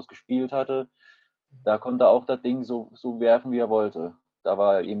Broncos gespielt hatte, da konnte er auch das Ding so werfen, wie er wollte. Da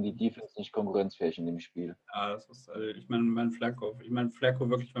war eben die Defense nicht konkurrenzfähig in dem Spiel. Ja, das ist, ich meine, Flacco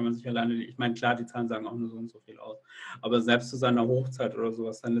wirklich, wenn man sich alleine, ich meine, klar, die Zahlen sagen auch nur so und so viel aus, aber selbst zu seiner Hochzeit oder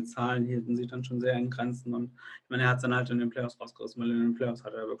sowas, seine Zahlen hielten sich dann schon sehr in Grenzen und ich meine, er hat es dann halt in den Playoffs rausgerissen, weil in den Playoffs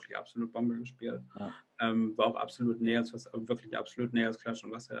hat er wirklich absolut Bombe gespielt. Ja. War auch wirklich absolut näher als Klatsch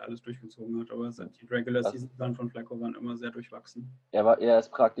und was er alles durchgezogen hat, aber die Regular Season Zahlen von Flacco waren immer sehr durchwachsen. Er ist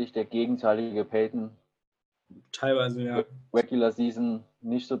praktisch der gegenteilige Peyton. Teilweise, ja. Regular Season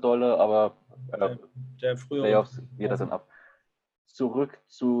nicht so dolle, aber der frühere Playoffs geht er dann ab. Zurück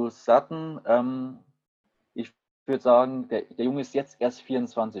zu Sutton. würde sagen, der Junge ist jetzt erst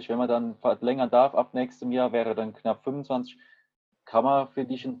 24. Wenn man dann verlängern darf, ab nächstem Jahr wäre er dann knapp 25, kann man für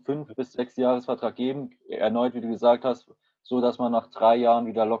dich einen 5- bis 6-Jahres-Vertrag geben. Erneut, wie du gesagt hast, so dass man nach 3 Jahren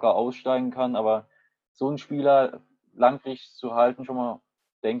wieder locker aussteigen kann. Aber so einen Spieler langfristig zu halten, schon mal,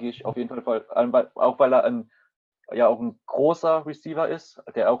 denke ich, auf jeden Fall, auch weil er auch ein großer Receiver ist,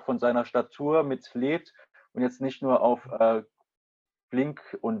 der auch von seiner Statur mit lebt und jetzt nicht nur auf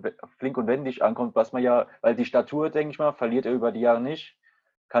flink und wendig ankommt, was man ja, weil die Statur, denke ich mal, verliert er über die Jahre nicht,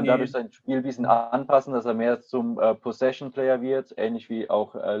 kann dadurch Nee, sein Spiel ein bisschen anpassen, dass er mehr zum Possession-Player wird, ähnlich wie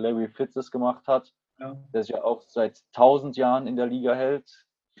auch Larry Fitz es gemacht hat, ja. der sich ja auch seit 1000 Jahren in der Liga hält.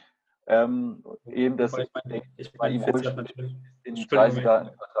 Eben, dass Wobei ich denke, ich bei mein, ihm Fitz hat ruhig natürlich, in die Entschuldigung, 30er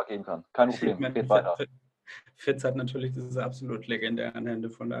einen Vertrag geben kann. Kein ich Problem, meine, geht weiter. Fitz hat natürlich diese absolut legendären Hände,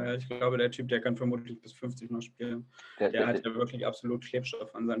 von daher, ich glaube, der Typ, der kann vermutlich bis 50 noch spielen. Der hat ja wirklich absolut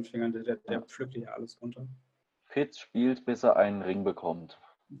Klebstoff an seinen Fingern, der pflückt hier alles runter. Fitz spielt, bis er einen Ring bekommt.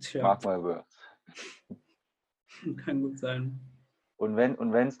 Tja, Mark my words. kann gut sein. Und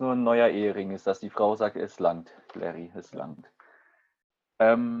wenn es nur ein neuer Ehering ist, dass die Frau sagt, es langt, Larry, es langt.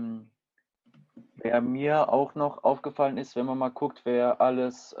 Wer mir auch noch aufgefallen ist, wenn man mal guckt, wer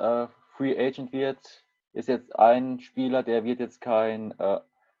alles Free Agent wird, ist jetzt ein Spieler, der wird jetzt kein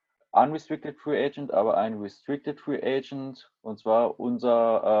Unrestricted Free Agent, aber ein Restricted Free Agent. Und zwar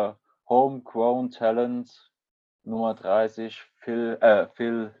unser Homegrown Talent Nummer 30,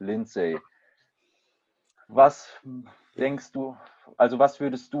 Phil Lindsay. Was denkst du, also was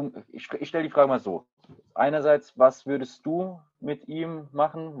würdest du, ich stelle die Frage mal so. Einerseits, was würdest du mit ihm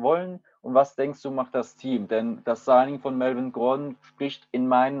machen wollen und was denkst du, macht das Team? Denn das Signing von Melvin Gordon spricht in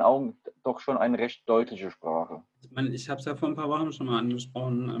meinen Augen doch schon eine recht deutliche Sprache. Ich meine, ich habe es ja vor ein paar Wochen schon mal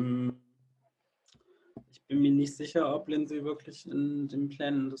angesprochen. Ich bin mir nicht sicher, ob Lindsay wirklich in den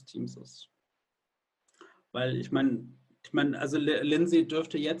Plänen des Teams ist. Weil also Lindsay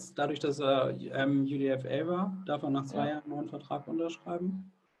dürfte jetzt, dadurch, dass er UDFA war, darf er nach 2 Ja. Jahren einen neuen Vertrag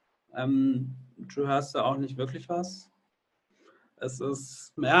unterschreiben. Du hörst da auch nicht wirklich was. Es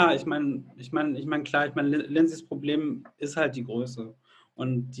ist, ja, klar, Lindsays Problem ist halt die Größe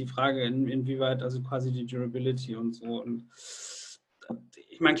und die Frage, inwieweit, also quasi die Durability und so. Und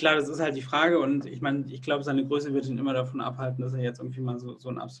ich meine, klar, das ist halt die Frage und ich glaube, seine Größe wird ihn immer davon abhalten, dass er jetzt irgendwie mal so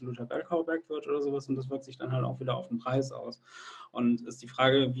ein absoluter Bellcow-Back wird oder sowas und das wirkt sich dann halt auch wieder auf den Preis aus. Und ist die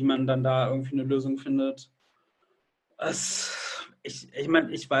Frage, wie man dann da irgendwie eine Lösung findet.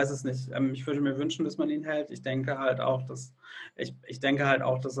 Ich weiß es nicht. Ich würde mir wünschen, dass man ihn hält. Ich denke halt auch, dass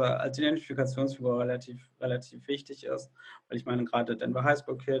er als Identifikationsfigur relativ wichtig ist. Weil ich meine, gerade Denver High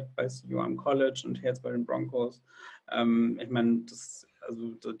School Kid bei CU am College und jetzt bei den Broncos.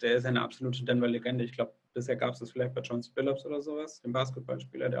 Der ist eine absolute Denver-Legende. Ich glaube, bisher gab es das vielleicht bei John Billups oder sowas, dem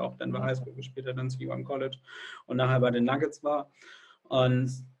Basketballspieler, der auch Denver High School gespielt hat, dann CU am College und nachher bei den Nuggets war.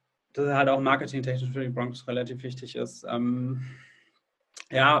 Und dass er halt auch marketingtechnisch für die Broncos relativ wichtig ist.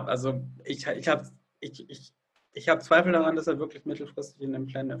 Ja, also ich hab Zweifel daran, dass er wirklich mittelfristig in den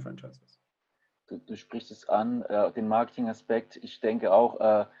Plänen der Franchise ist. Du sprichst es an, den Marketing-Aspekt. Ich denke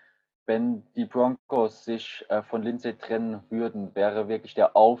auch, wenn die Broncos sich von Lindsay trennen würden, wäre wirklich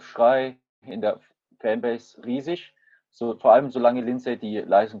der Aufschrei in der Fanbase riesig. So, vor allem solange Lindsay die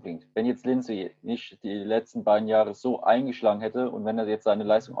Leistung bringt. Wenn jetzt Lindsay nicht die letzten beiden Jahre so eingeschlagen hätte und wenn er jetzt seine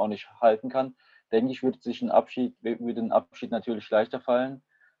Leistung auch nicht halten kann, denke ich, würde ein Abschied natürlich leichter fallen.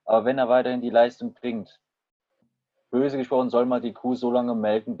 Aber wenn er weiterhin die Leistung bringt, böse gesprochen, soll man die Kuh so lange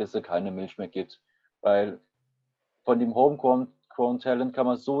melken, bis sie keine Milch mehr gibt. Weil von dem Homegrown Talent kann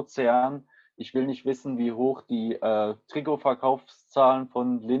man so zehren. Ich will nicht wissen, wie hoch die Trikotverkaufszahlen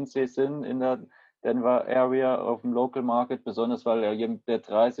von Lindsay sind in der Denver Area auf dem Local Market, besonders weil er der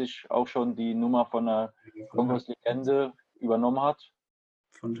 30 auch schon die Nummer von der Broncos-Legende übernommen hat.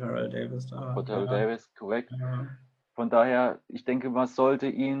 Von Terrell Davis da. Von Terrell Davis, korrekt. Ja. Von daher, ich denke, man sollte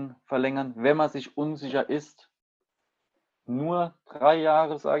ihn verlängern, wenn man sich unsicher ist. Nur 3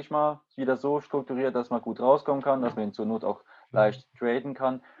 Jahre, sage ich mal, wieder so strukturiert, dass man gut rauskommen kann, dass man ihn zur Not auch leicht traden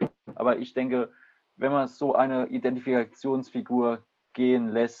kann. Aber ich denke, wenn man so eine Identifikationsfigur gehen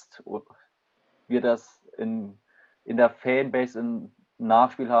lässt, wird das in der Fanbase ein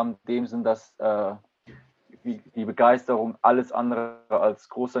Nachspiel haben, in dem Sinn, dass die Begeisterung alles andere als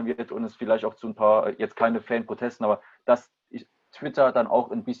groß sein wird und es vielleicht auch zu ein paar, jetzt keine Fanprotesten, aber dass Twitter dann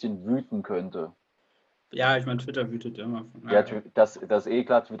auch ein bisschen wüten könnte. Ja, ich meine, Twitter wütet immer. Ja, das eh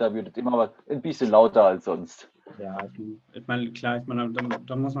klar, Twitter wütet immer, aber ein bisschen lauter als sonst. Ja, klar,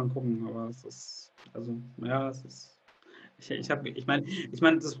 da muss man gucken, aber es ist, also, ja, es ist,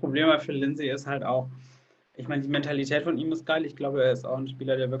 das Problem für Lindsay ist halt auch, Ich meine, die Mentalität von ihm ist geil. Ich glaube, er ist auch ein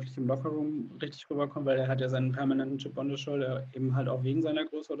Spieler, der wirklich im Lockerroom richtig rüberkommt, weil er hat ja seinen permanenten Chip on the Shoulder, eben halt auch wegen seiner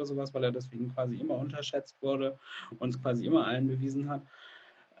Größe oder sowas, weil er deswegen quasi immer unterschätzt wurde und es quasi immer allen bewiesen hat.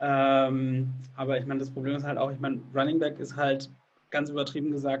 Aber ich meine, das Problem ist halt auch, ich meine, Running Back ist halt, ganz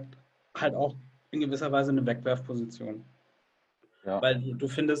übertrieben gesagt, halt auch in gewisser Weise eine Wegwerfposition. Ja, Weil du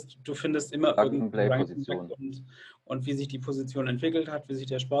findest immer irgendeinen Running Back Plug-and-Play-Position. und wie sich die Position entwickelt hat, wie sich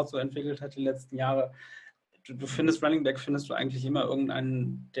der Sport so entwickelt hat die letzten Jahre. Du findest Running Back, findest du eigentlich immer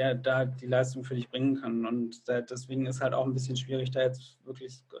irgendeinen, der da die Leistung für dich bringen kann. Und deswegen ist halt auch ein bisschen schwierig, da jetzt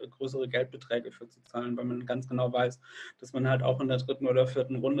wirklich größere Geldbeträge für zu zahlen, weil man ganz genau weiß, dass man halt auch in der 3. oder 4.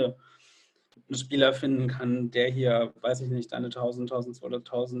 Runde einen Spieler finden kann, der hier, weiß ich nicht, eine 1000, 1200,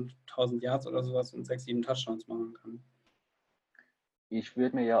 1000 Yards oder sowas und 6, 7 Touchdowns machen kann. Ich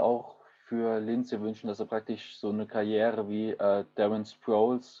würde mir ja auch für Lindsay wünschen, dass er praktisch so eine Karriere wie Darren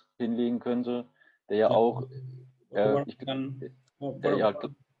Sproles hinlegen könnte, der ja Ja. auch, ich, Dann, der ja,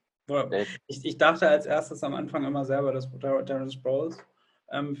 der, ich dachte als erstes am Anfang immer selber, dass Darren Sproles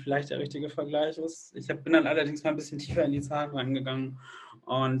vielleicht der richtige Vergleich ist. Bin dann allerdings mal ein bisschen tiefer in die Zahlen reingegangen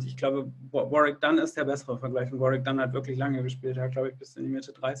und ich glaube, Warwick Dunn ist der bessere Vergleich. Und Warwick Dunn hat wirklich lange gespielt, er hat, glaube ich, bis in die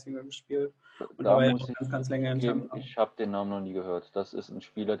Mitte 30er gespielt und da da war ja muss auch ich ganz, ganz länger hinterm. zugeben, ich habe den Namen noch nie gehört. Das ist ein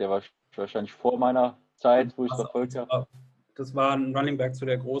Spieler, der war wahrscheinlich vor meiner Zeit, wo ich es verfolgt habe. Das war ein Running Back zu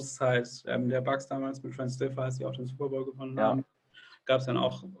der Großzeit der Bucks damals mit Trent Dilfer, als sie auch den Super Bowl gewonnen Ja, haben. Gab es dann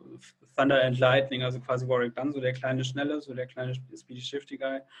auch Thunder and Lightning, also quasi Warwick Dunn, so der kleine Schnelle, so der kleine Speedy Shifty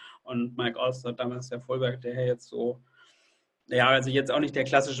Guy und Mike Alstott, damals der Fullback, der jetzt so, ja, also jetzt auch nicht der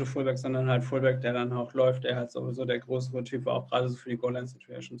klassische Fullback, sondern halt Fullback, der dann auch läuft, der halt sowieso der größere Typ war, auch gerade so für die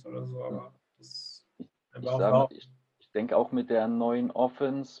Goal-Line-Situations oder so, aber das ich war sage, auch, ich denke auch mit der neuen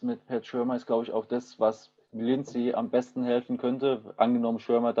Offense, mit Pat Schirmer ist, glaube ich, auch das, was Lindsay am besten helfen könnte. Angenommen,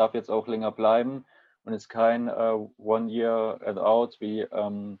 Schirmer darf jetzt auch länger bleiben und ist kein One-Year and Out wie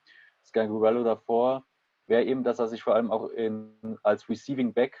Scangarello davor, wäre eben, dass er sich vor allem auch als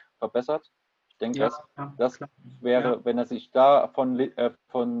Receiving Back verbessert. Ich denke, ja, das klar, ja, wäre, wenn er sich da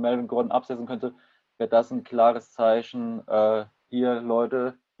von Melvin Gordon absetzen könnte, wäre das ein klares Zeichen. Hier,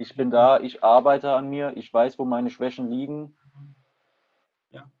 Leute, ich bin da, ich arbeite an mir, ich weiß, wo meine Schwächen liegen.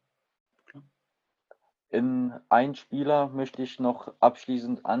 ja, klar. In einen Spieler möchte ich noch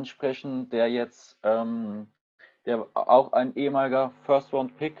abschließend ansprechen, der auch ein ehemaliger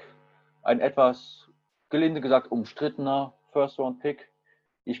First-Round-Pick, ein etwas gelinde gesagt umstrittener First-Round-Pick.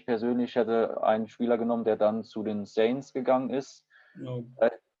 Ich persönlich hätte einen Spieler genommen, der dann zu den Saints gegangen ist. No.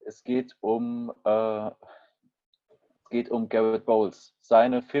 Es geht um Garrett Bowles.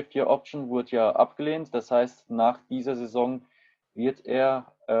 Seine Fifth-Year-Option wurde ja abgelehnt. Das heißt, nach dieser Saison wird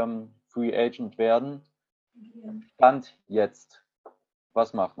er Free Agent werden. Stand jetzt.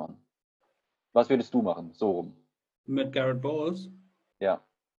 Was macht man? Was würdest du machen? So rum. Mit Garrett Bowles, Ja,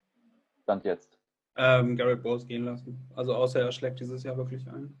 Stand jetzt. Garrett Bowles gehen lassen. Also außer er schlägt dieses Jahr wirklich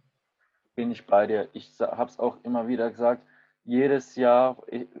ein. Bin ich bei dir. Ich habe es auch immer wieder gesagt. Jedes Jahr,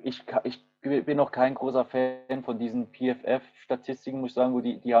 ich bin noch kein großer Fan von diesen PFF-Statistiken, muss ich sagen,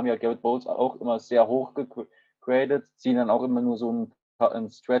 die haben ja Garrett Bowles auch immer sehr hoch gegradet, ziehen dann auch immer nur so einen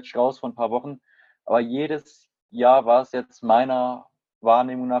Stretch raus von ein paar Wochen. Aber jedes Jahr war es jetzt meiner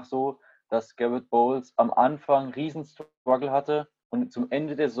Wahrnehmung nach so, dass Garrett Bowles am Anfang einen riesen Struggle hatte und zum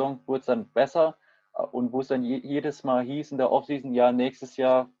Ende der Saison wurde es dann besser und wo es dann jedes Mal hieß in der Offseason, ja, nächstes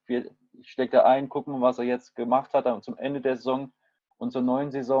Jahr steckt er ein, gucken, was er jetzt gemacht hat und zum Ende der Saison und zur neuen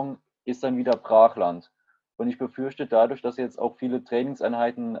Saison ist dann wieder Brachland. Und ich befürchte dadurch, dass jetzt auch viele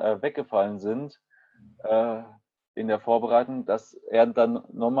Trainingseinheiten weggefallen sind in der Vorbereitung, dass er dann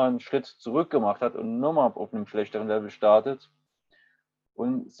nochmal einen Schritt zurück gemacht hat und nochmal auf einem schlechteren Level startet.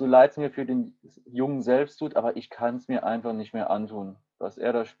 Und so leid es mir für den Jungen selbst tut, aber ich kann es mir einfach nicht mehr antun. Was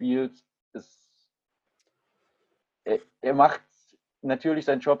er da spielt, er macht natürlich,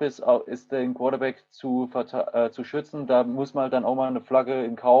 sein Job ist den Quarterback zu schützen. Da muss man dann auch mal eine Flagge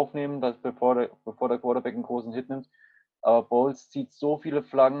in Kauf nehmen, bevor der Quarterback einen großen Hit nimmt. Aber Bowles zieht so viele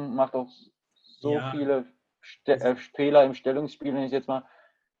Flaggen, macht auch so Ja, viele Fehler im Stellungsspiel, wenn ich jetzt mal.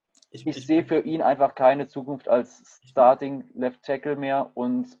 ich, Ich ich, sehe für ihn einfach keine Zukunft als Starting Left Tackle mehr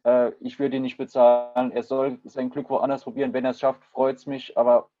und ich würde ihn nicht bezahlen. Er soll sein Glück woanders probieren. Wenn er es schafft, freut es mich,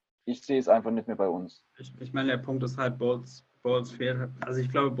 aber ich sehe es einfach nicht mehr bei uns. ich meine, der Punkt ist halt, Bowles fehlt, also ich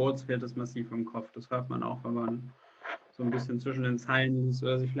glaube, Bowles fehlt es massiv im Kopf. Das hört man auch, wenn man so ein bisschen zwischen den Zeilen liest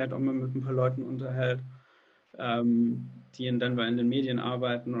oder sich vielleicht auch mal mit ein paar Leuten unterhält, die in Denver in den Medien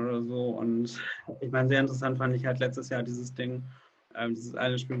arbeiten oder so. Und ich meine, sehr interessant fand ich halt letztes Jahr dieses Ding, dieses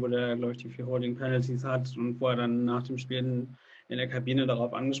eine Spiel, wo der, glaube ich, die 4 Holding Penalties hat und wo er dann nach dem Spiel in der Kabine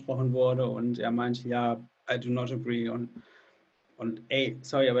darauf angesprochen wurde und er meinte, ja, I do not agree. Und ey,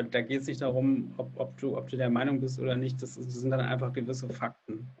 sorry, aber da geht es nicht darum, ob du der Meinung bist oder nicht. Das sind dann einfach gewisse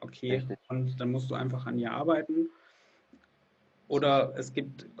Fakten. Okay. Richtig. Und dann musst du einfach an dir arbeiten. Oder es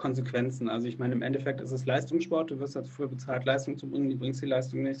gibt Konsequenzen. Also ich meine, im Endeffekt ist es Leistungssport. Du wirst dafür bezahlt, Leistung zu bringen. Du bringst die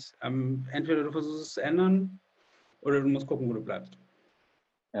Leistung nicht. Entweder du versuchst es zu ändern oder du musst gucken, wo du bleibst.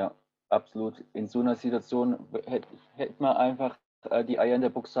 Ja, absolut. In so einer Situation hätte man einfach die Eier in der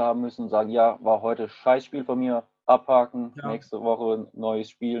Buchse haben müssen und sagen, ja, war heute Scheißspiel von mir, abhaken, Ja, nächste Woche neues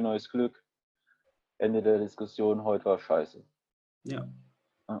Spiel, neues Glück, Ende der Diskussion, heute war scheiße. ja.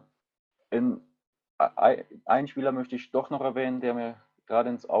 Ja. Einen Spieler möchte ich doch noch erwähnen, der mir gerade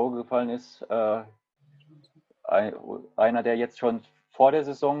ins Auge gefallen ist. Einer, der jetzt schon vor der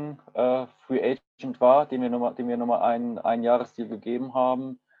Saison Free Agent war, dem wir nochmal einen Jahresdeal gegeben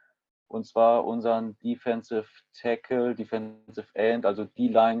haben. Und zwar unseren Defensive Tackle, Defensive End, also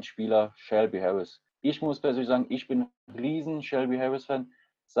D-Line-Spieler Shelby Harris. Ich muss persönlich sagen, ich bin ein riesen Shelby Harris-Fan.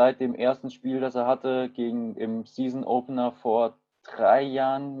 Seit dem ersten Spiel, das er hatte, im Season Opener vor 3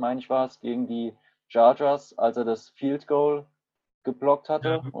 Jahren, meine ich war es, gegen die Chargers, als er das Field Goal geblockt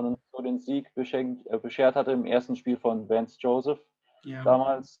hatte und uns so den Sieg beschert hatte im ersten Spiel von Vance Joseph Ja.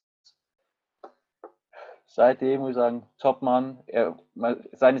 damals. Seitdem muss ich sagen, Topmann.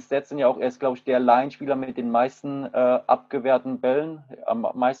 Seine Stats sind ja auch, er ist, glaube ich, der Line-Spieler mit den meisten abgewehrten Bällen, am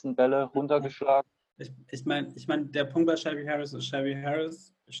meisten Bälle runtergeschlagen. Ich mein, der Punkt bei Shelby Harris ist, Shelby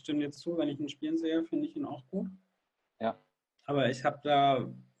Harris, ich stimme jetzt zu, wenn ich ihn spielen sehe, finde ich ihn auch gut. Ja. Aber ich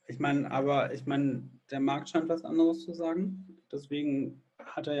meine, der Markt scheint was anderes zu sagen. Deswegen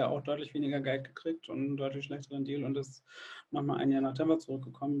hat er ja auch deutlich weniger Geld gekriegt und einen deutlich schlechteren Deal und ist nochmal ein Jahr nach Denver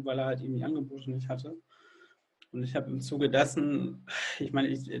zurückgekommen, weil er halt eben die Angebote nicht hatte. Und ich habe im Zuge dessen, ich meine,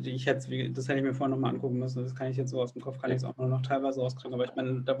 das hätte ich mir vorher nochmal angucken müssen, das kann ich jetzt so aus dem Kopf, kann ich es auch nur noch teilweise rauskriegen, aber ich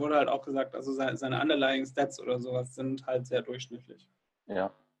meine, da wurde halt auch gesagt, also seine underlying Stats oder sowas sind halt sehr durchschnittlich. Ja.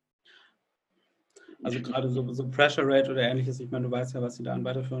 Also gerade so Pressure Rate oder ähnliches, ich meine, du weißt ja, was sie da an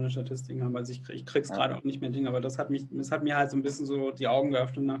weiterführenden Statistiken haben, also ich krieg's Ja. gerade auch nicht mehr Ding, aber das hat mir halt so ein bisschen so die Augen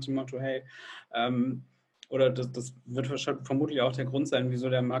geöffnet nach dem Motto, hey, oder das wird vermutlich auch der Grund sein, wieso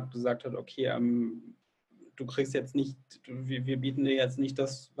der Markt gesagt hat, okay, du kriegst jetzt nicht, wir bieten dir jetzt nicht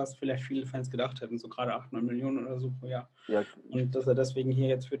das, was vielleicht viele Fans gedacht hätten, so gerade 8, 9 Millionen oder so pro Jahr. Ja, Und dass er deswegen hier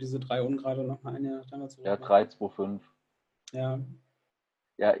jetzt für diese 3 Ungrade nochmal ein Jahr nach damals ja, zurück macht. 3-2-5. Ja,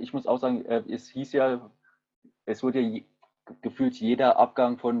 Ja, ich muss auch sagen, es wurde ja gefühlt jeder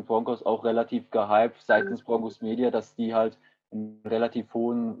Abgang von Broncos auch relativ gehypt seitens Broncos Media, dass die halt einen relativ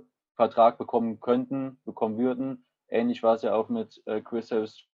hohen Vertrag bekommen würden. Ähnlich war es ja auch mit Chris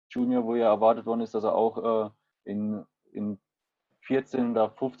Harris Jr., wo ja erwartet worden ist, dass er auch in 14 oder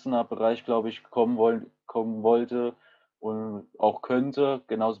 15er Bereich, glaube ich, kommen wollte und auch könnte.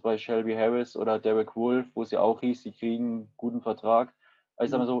 Genauso bei Shelby Harris oder Derek Wolfe, wo es ja auch hieß, die kriegen einen guten Vertrag. Also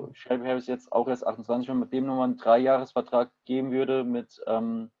ich sage mal so, Shelby Harris jetzt auch erst 28, wenn man dem nochmal einen 3-Jahres-Vertrag geben würde mit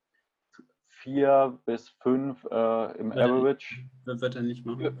 4 bis 5 im Average, wird er nicht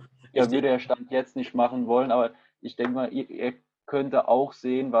machen. ja, würde er Stand jetzt nicht machen wollen, aber ich denke mal, er könnte auch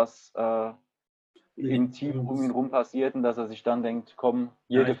sehen, was im Team um ihn rum passiert und dass er sich dann denkt, komm,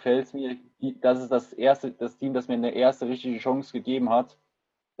 hier gefällt es mir, das ist das Team, das mir eine erste richtige Chance gegeben hat.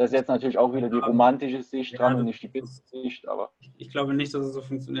 Das ist jetzt natürlich auch wieder die romantische Sicht dran und nicht die Sicht, aber ich glaube nicht, dass es so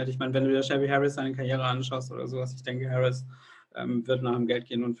funktioniert. Ich meine, wenn du dir Shelby Harris seine Karriere anschaust oder sowas, ich denke, Harris wird nach dem Geld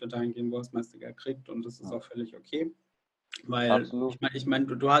gehen und wird dahin gehen, wo er das meiste Geld kriegt und das ist auch völlig okay. Weil absolut. ich meine,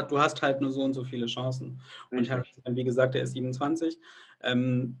 du hast halt nur so und so viele Chancen. Und Harris, wie gesagt, er ist 27.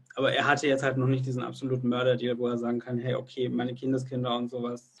 Aber er hatte jetzt halt noch nicht diesen absoluten Mörder-Deal, wo er sagen kann, hey, okay, meine Kindeskinder und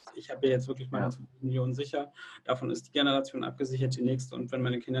sowas, ich habe ja jetzt wirklich meine 2 Millionen sicher. Davon ist die Generation abgesichert, die nächste. Und wenn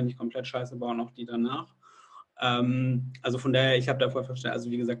meine Kinder nicht komplett scheiße bauen, auch die danach. Also von daher, ich habe davor verstanden,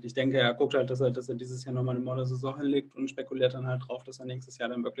 also wie gesagt, ich denke, er guckt halt, dass er dieses Jahr nochmal eine Model-Saison hinlegt und spekuliert dann halt drauf, dass er nächstes Jahr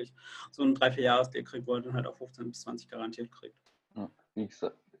dann wirklich so einen 3-4-Jahres-Deal kriegt, wo er dann halt auch 15 bis 20 garantiert kriegt. Wie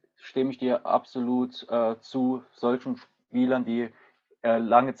gesagt, stimme ich dir absolut zu. Solchen Spielern, die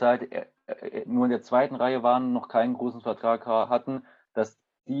lange Zeit nur in der zweiten Reihe waren, noch keinen großen Vertrag hatten, dass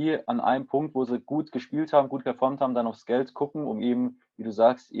die an einem Punkt, wo sie gut gespielt haben, gut performt haben, dann aufs Geld gucken, um eben, wie du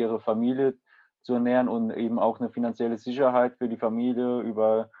sagst, ihre Familie zu ernähren und eben auch eine finanzielle Sicherheit für die Familie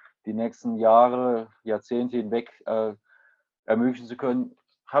über die nächsten Jahre, Jahrzehnte hinweg ermöglichen zu können,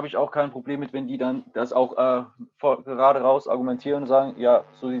 habe ich auch kein Problem mit, wenn die dann das auch gerade raus argumentieren und sagen, ja,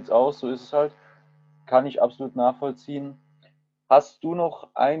 so sieht's aus, so ist es halt. Kann ich absolut nachvollziehen. Hast du noch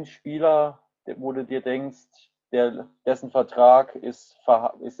einen Spieler, wo du dir denkst, dessen Vertrag ist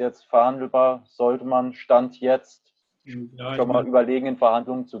jetzt verhandelbar, sollte man Stand jetzt Ja, schon mal überlegen, in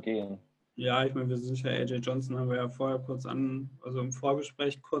Verhandlungen zu gehen? Ja, ich meine, wir sind ja AJ Johnson, haben wir ja vorher also im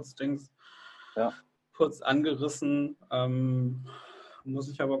Vorgespräch Ja. kurz angerissen.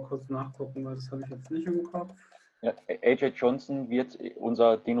 Muss ich aber kurz nachgucken, weil das habe ich jetzt nicht im Kopf. Ja, AJ Johnson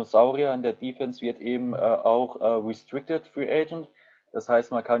unser Dinosaurier in der Defense, wird eben auch Restricted Free Agent. Das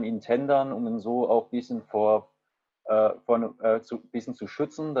heißt, man kann ihn tendern, um ihn so auch ein bisschen bisschen zu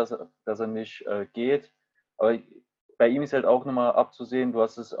schützen, dass er nicht geht. Aber bei ihm ist halt auch nochmal abzusehen, du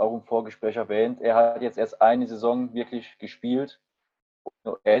hast es auch im Vorgespräch erwähnt, er hat jetzt erst eine Saison wirklich gespielt.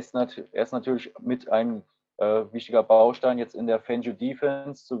 Er ist natürlich mit ein wichtiger Baustein jetzt in der Fangio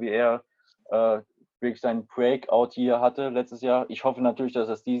Defense, so wie er wirklich seinen Breakout hier hatte letztes Jahr. Ich hoffe natürlich, dass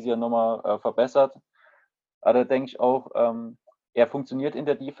er es dieses Jahr nochmal verbessert. Aber da denke ich auch, er funktioniert in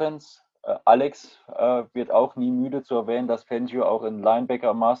der Defense. Alex wird auch nie müde zu erwähnen, dass Fangio auch ein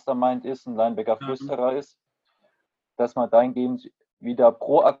Linebacker-Mastermind ist, ein Linebacker-Flüsterer ist, dass man dahingehend wieder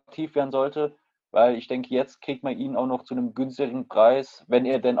proaktiv werden sollte, weil ich denke, jetzt kriegt man ihn auch noch zu einem günstigeren Preis, wenn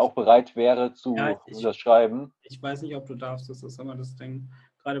er denn auch bereit wäre Ja, zu unterschreiben. ich weiß nicht, ob du darfst, das ist immer das Ding.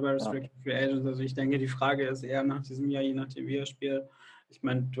 Gerade bei Ja, Restricted Free Agents, also ich denke, die Frage ist eher nach diesem Jahr, je nachdem wie er spielt. Ich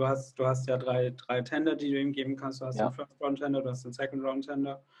meine, du hast ja drei Tender, die du ihm geben kannst. Du hast den ja, First-Round-Tender, du hast den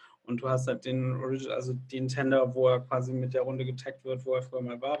Second-Round-Tender und du hast halt also den Tender, wo er quasi mit der Runde getaggt wird, wo er früher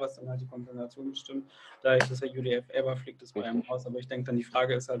mal war, was dann halt die Kompensation bestimmt. Dadurch, dass er UDFA war, fliegt es bei ihm richtig. raus. Aber ich denke dann, die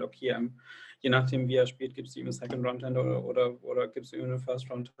Frage ist halt, okay, je nachdem, wie er spielt, gibst du ihm einen Second-Round-Tender oder gibst du ihm einen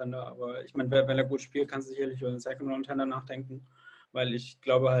First-Round-Tender. Aber ich meine, wenn er gut spielt, kannst du sicherlich über einen Second-Round-Tender nachdenken, weil ich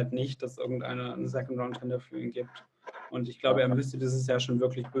glaube halt nicht, dass irgendeiner einen Second-Round-Tender für ihn gibt. Und ich glaube, Ja, er müsste dieses Jahr schon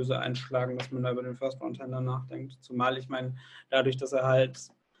wirklich böse einschlagen, dass man da über den First-Round-Tender nachdenkt. Zumal ich meine, dadurch, dass er halt,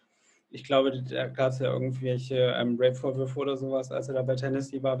 ich glaube, da gab es ja irgendwelche Rape-Vorwürfe oder sowas, als er da bei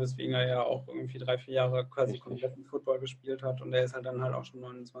Tennessee war, weswegen er ja auch irgendwie 3, 4 Jahre quasi richtig. kompletten Football gespielt hat und er ist halt dann halt auch schon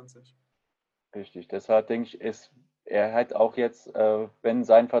 29. Richtig. Deshalb denke ich, er hat auch jetzt, wenn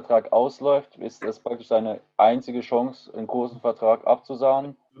sein Vertrag ausläuft, ist das praktisch seine einzige Chance, einen großen Vertrag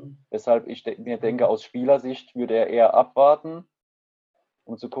abzusahnen. Weshalb mir denke, aus Spielersicht würde er eher abwarten,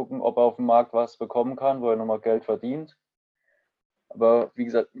 um zu gucken, ob er auf dem Markt was bekommen kann, wo er nochmal Geld verdient. Aber wie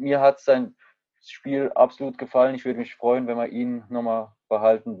gesagt, mir hat sein Spiel absolut gefallen. Ich würde mich freuen, wenn man ihn nochmal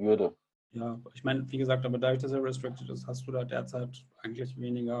behalten würde. Ja, ich meine, wie gesagt, aber dadurch, dass er restricted ist, hast du da derzeit eigentlich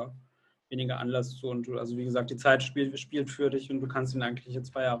weniger Anlass zu. Und also wie gesagt, die Zeit spielt für dich und du kannst ihn eigentlich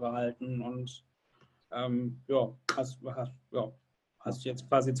jetzt 2 Jahre halten und ja, hast jetzt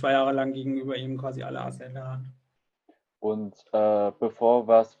quasi 2 Jahre lang gegenüber ihm quasi alle Asse in der Hand. Und bevor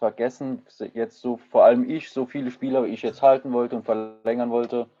wir es vergessen, jetzt so vor allem so viele Spieler, wie ich jetzt halten wollte und verlängern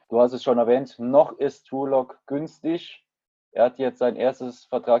wollte, du hast es schon erwähnt, noch ist Truelock günstig. Er hat jetzt sein erstes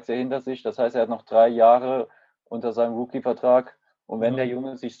Vertragsjahr hinter sich, das heißt, er hat noch 3 Jahre unter seinem Rookie-Vertrag. Und wenn der Ja,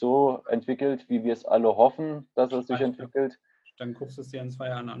 Junge sich so entwickelt, wie wir es alle hoffen, dass er sich entwickelt, dann guckst du es dir in 2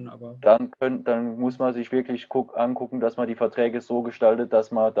 Jahren an, aber dann muss man sich wirklich angucken, dass man die Verträge so gestaltet,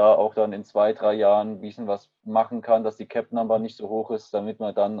 dass man da auch dann in 2, 3 Jahren ein bisschen was machen kann, dass die Cap-Number nicht so hoch ist, damit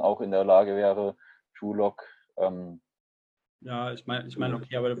man dann auch in der Lage wäre, Truelock ja, ich meine,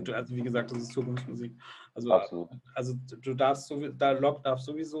 okay, aber also wie gesagt, das ist Zukunftsmusik. Also, absolut also du darfst Locke darf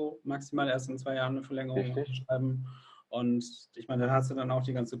sowieso maximal erst in 2 Jahren eine Verlängerung richtig. unterschreiben. Und ich meine, dann hast du dann auch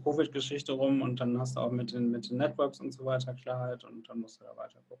die ganze Covid-Geschichte rum und dann hast du auch mit den Networks und so weiter Klarheit und dann musst du da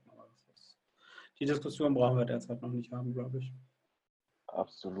weiter gucken. Aber die Diskussion brauchen wir derzeit noch nicht haben, glaube ich.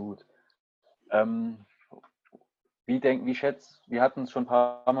 Absolut. Ähm, wir hatten schon ein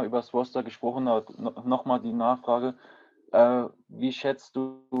paar Mal über das Roster gesprochen, aber nochmal die Nachfrage. Wie schätzt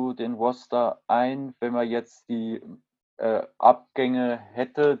du den Roster ein, wenn man jetzt die Abgänge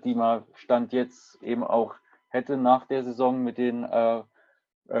hätte, die man Stand jetzt eben auch hätte nach der Saison mit den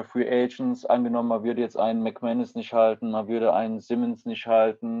Free Agents? Angenommen, man würde jetzt einen McManus nicht halten, man würde einen Simmons nicht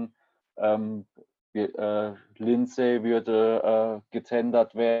halten, ähm, Lindsay würde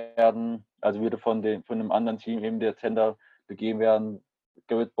getendert werden, also würde von einem anderen Team eben der Tender begeben werden.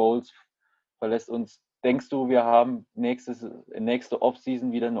 Garrett Bowles verlässt uns. Denkst du, wir haben nächste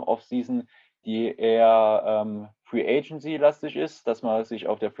Offseason wieder eine Offseason, die eher Free Agency lastig ist, dass man sich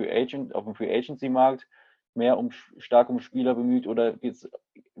auf dem Free Agency Markt mehr stark um Spieler bemüht, oder geht es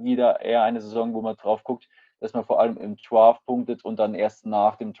wieder eher eine Saison, wo man drauf guckt, dass man vor allem im Draft punktet und dann erst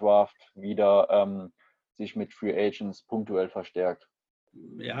nach dem Draft wieder sich mit Free Agents punktuell verstärkt?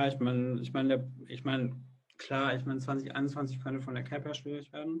 Ja, klar, 2021 könnte von der Cap her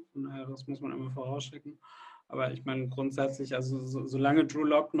schwierig werden. Von daher, das muss man immer vorausschicken. Aber ich meine, grundsätzlich, also solange Drew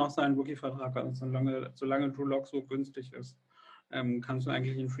Lock noch seinen Rookie-Vertrag hat, solange Drew Lock so günstig ist, kannst du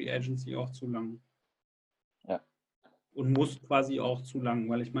eigentlich in Free Agency auch zulangen. Ja. und muss quasi auch zu lang,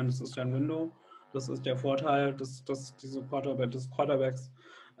 weil ich meine, das ist ja ein Window. Das ist der Vorteil, dass diese Quarterbacks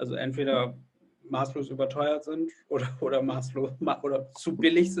also entweder maßlos überteuert sind oder maßlos oder zu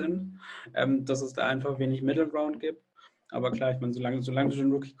billig sind, dass es da einfach wenig Middle Ground gibt. Aber klar, ich meine, solange du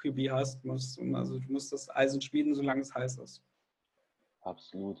den Rookie QB hast, du musst das Eisen schmieden, solange es heiß ist.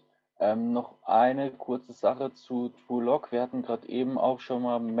 Absolut. Noch eine kurze Sache zu True Lock. Wir hatten gerade eben auch schon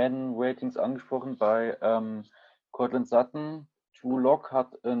mal Madden-Ratings angesprochen bei Cortland Sutton. True Lock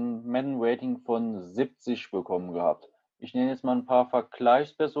hat ein Madden-Rating von 70 bekommen gehabt. Ich nenne jetzt mal ein paar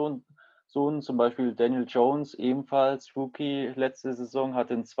Vergleichspersonen. Zum Beispiel Daniel Jones, ebenfalls Rookie letzte Saison,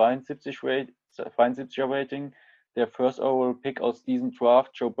 hatte ein 72er Rating. Der First Overall Pick aus diesem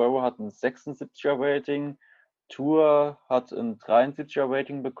Draft, Joe Burrow, hat ein 76er Rating. Tour hat ein 73er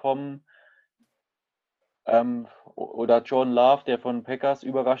Rating bekommen. Oder John Love, der von Packers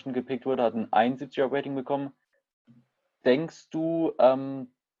überraschend gepickt wurde, hat ein 71er Rating bekommen. Denkst du,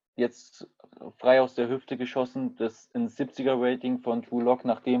 jetzt frei aus der Hüfte geschossen, dass ein 70er Rating von True Lock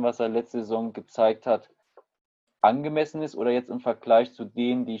nach dem, was er letzte Saison gezeigt hat, angemessen ist oder jetzt im Vergleich zu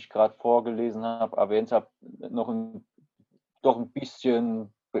denen, die ich gerade vorgelesen habe, erwähnt habe, doch ein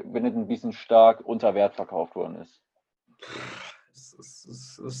bisschen, wenn nicht ein bisschen stark unter Wert verkauft worden ist? Es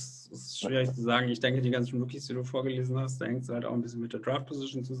ist schwierig zu sagen. Ich denke, die ganzen Rookies, die du vorgelesen hast, da hängt es halt auch ein bisschen mit der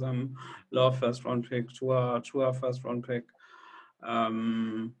Draft-Position zusammen. Love First-Round-Pick, Tua First-Round-Pick.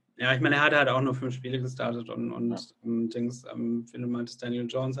 Ja, ich meine, er hat halt auch nur 5 Spiele gestartet und Dings, wie du meintest, Daniel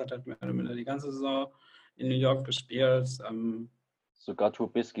Jones hat halt mehr oder minder die ganze Saison in New York gespielt. Sogar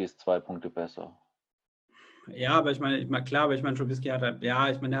Trubisky ist 2 Punkte besser. Ja, aber ich meine, klar, aber ich meine, Trubisky hat halt, ja,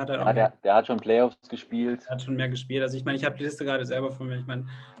 ich meine, er hat halt auch Ja, mehr. der hat schon Playoffs gespielt. Er hat schon mehr gespielt. Also ich meine, ich habe die Liste gerade selber von mir. Ich meine,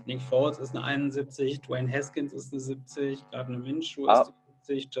 Nick Foles ist eine 71, Dwayne Haskins ist eine 70, Gardner Minshew ist eine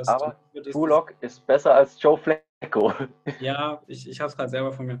 70, Justin Aber Simmons ist True eine 70. Lock ist besser als Joe Flacco. Ja, ich habe es gerade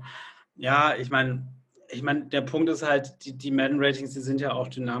selber von mir. Ja, ich meine, der Punkt ist halt, die Madden-Ratings, die sind ja auch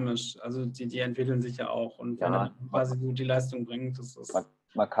dynamisch. Also die entwickeln sich ja auch. Und wenn er Ja, quasi so die Leistung bringt, das man, ist.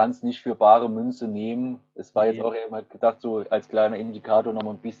 man kann es nicht für bare Münze nehmen. Es war jetzt Nee, auch immer gedacht, so als kleiner Indikator noch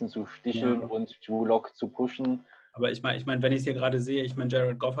mal ein bisschen zu sticheln ja. und True Lock zu pushen. Aber ich meine, wenn ich es hier gerade sehe, ich meine,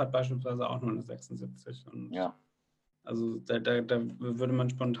 Jared Goff hat beispielsweise auch nur eine 76. Und Ja, also da würde man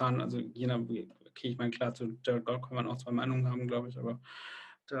spontan, also je nach, okay, ich meine, klar, zu Jared Goff kann man auch 2 Meinungen haben, glaube ich, aber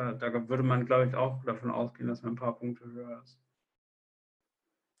da würde man, glaube ich, auch davon ausgehen, dass man ein paar Punkte höher ist.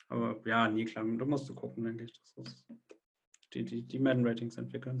 Aber ja, nie klar, da musst du gucken, denke ich. Die Madden-Ratings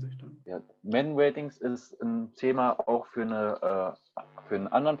entwickeln sich dann. ja. Man-Ratings ist ein Thema auch für einen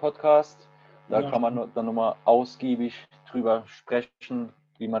anderen Podcast. Da Ja, kann man dann nochmal ausgiebig drüber sprechen,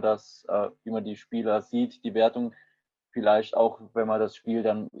 wie man die Spieler sieht, die Wertung. Vielleicht auch, wenn man das Spiel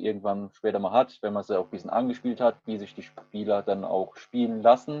dann irgendwann später mal hat, wenn man es auch ein bisschen angespielt hat, wie sich die Spieler dann auch spielen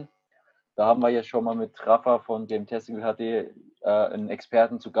lassen. Da haben wir ja schon mal mit Rafa von dem Testicle HD einen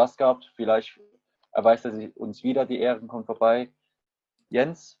Experten zu Gast gehabt. Vielleicht erweist er sich uns wieder die Ehre, kommt vorbei.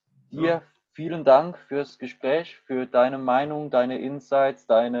 Jens, ja. dir vielen Dank fürs Gespräch, für deine Meinung, deine Insights,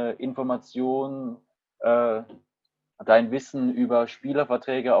 deine Informationen, dein Wissen über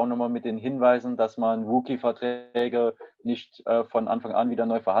Spielerverträge, auch nochmal mit den Hinweisen, dass man Rookie-Verträge nicht von Anfang an wieder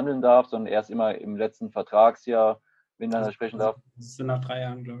neu verhandeln darf, sondern erst immer im letzten Vertragsjahr miteinander sprechen darf. Das sind nach 3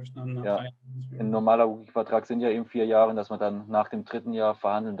 Jahren, glaube ich. Nach Ja, 3 Jahren. ein normaler Rookie-Vertrag sind ja eben 4 Jahre, dass man dann nach dem 3. Jahr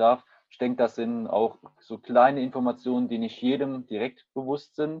verhandeln darf. Ich denke, das sind auch so kleine Informationen, die nicht jedem direkt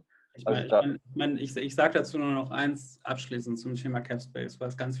bewusst sind. Ich Also meine, ich, da, mein, ich, mein, ich sage dazu nur noch eins abschließend zum Thema Cap Space,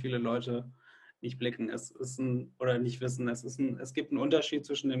 was ganz viele Leute nicht blicken. Oder nicht wissen. Es gibt einen Unterschied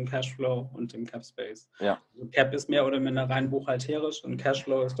zwischen dem Cashflow und dem Cap Space. ja, Also Cap ist mehr oder minder rein buchhalterisch und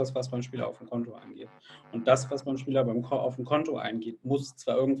Cashflow ist das, was beim Spieler auf dem Konto eingeht. Und das, was beim Spieler auf dem Konto eingeht, muss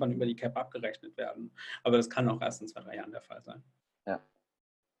zwar irgendwann über die Cap abgerechnet werden, aber das kann auch erst in 2, 3 Jahren der Fall sein. ja.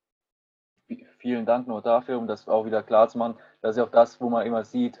 Vielen Dank nur dafür, um das auch wieder klar zu machen. Das ist ja auch das, wo man immer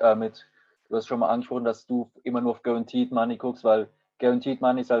sieht, du hast schon mal angesprochen, dass du immer nur auf Guaranteed Money guckst, weil Guaranteed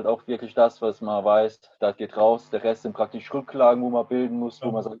Money ist halt auch wirklich das, was man weiß, da geht raus. Der Rest sind praktisch Rücklagen, wo man bilden muss, wo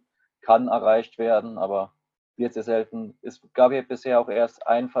Ja. man sagt, kann erreicht werden, aber wird sehr selten. Es gab ja bisher auch erst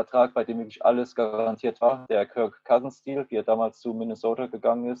einen Vertrag, bei dem wirklich alles garantiert war, der Kirk Cousins-Deal, wie er damals zu Minnesota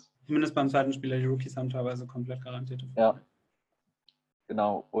gegangen ist. Zumindest beim zweiten Spieler, die Rookies haben teilweise komplett garantierte Ja, Verträge.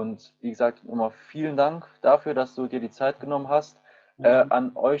 genau. Und wie gesagt, nochmal vielen Dank dafür, dass du dir die Zeit genommen hast. Ja.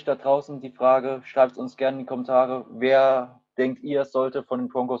 An euch da draußen die Frage, schreibt uns gerne in die Kommentare, wer denkt ihr, sollte von den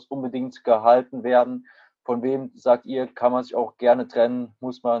Broncos unbedingt gehalten werden? Von wem sagt ihr, kann man sich auch gerne trennen,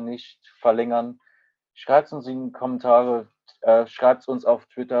 muss man nicht verlängern? Schreibt es uns in die Kommentare, schreibt es uns auf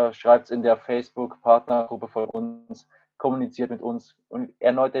Twitter, schreibt es in der Facebook-Partnergruppe von uns. kommuniziert mit uns. Und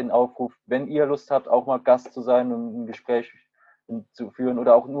erneut den Aufruf, wenn ihr Lust habt, auch mal Gast zu sein und ein Gespräch zu führen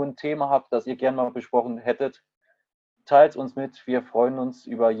oder auch nur ein Thema habt, das ihr gerne mal besprochen hättet, teilt uns mit. Wir freuen uns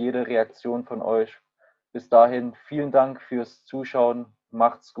über jede Reaktion von euch. Bis dahin, vielen Dank fürs Zuschauen.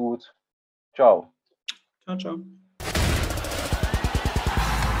 Macht's gut. Ciao. Ciao, ciao.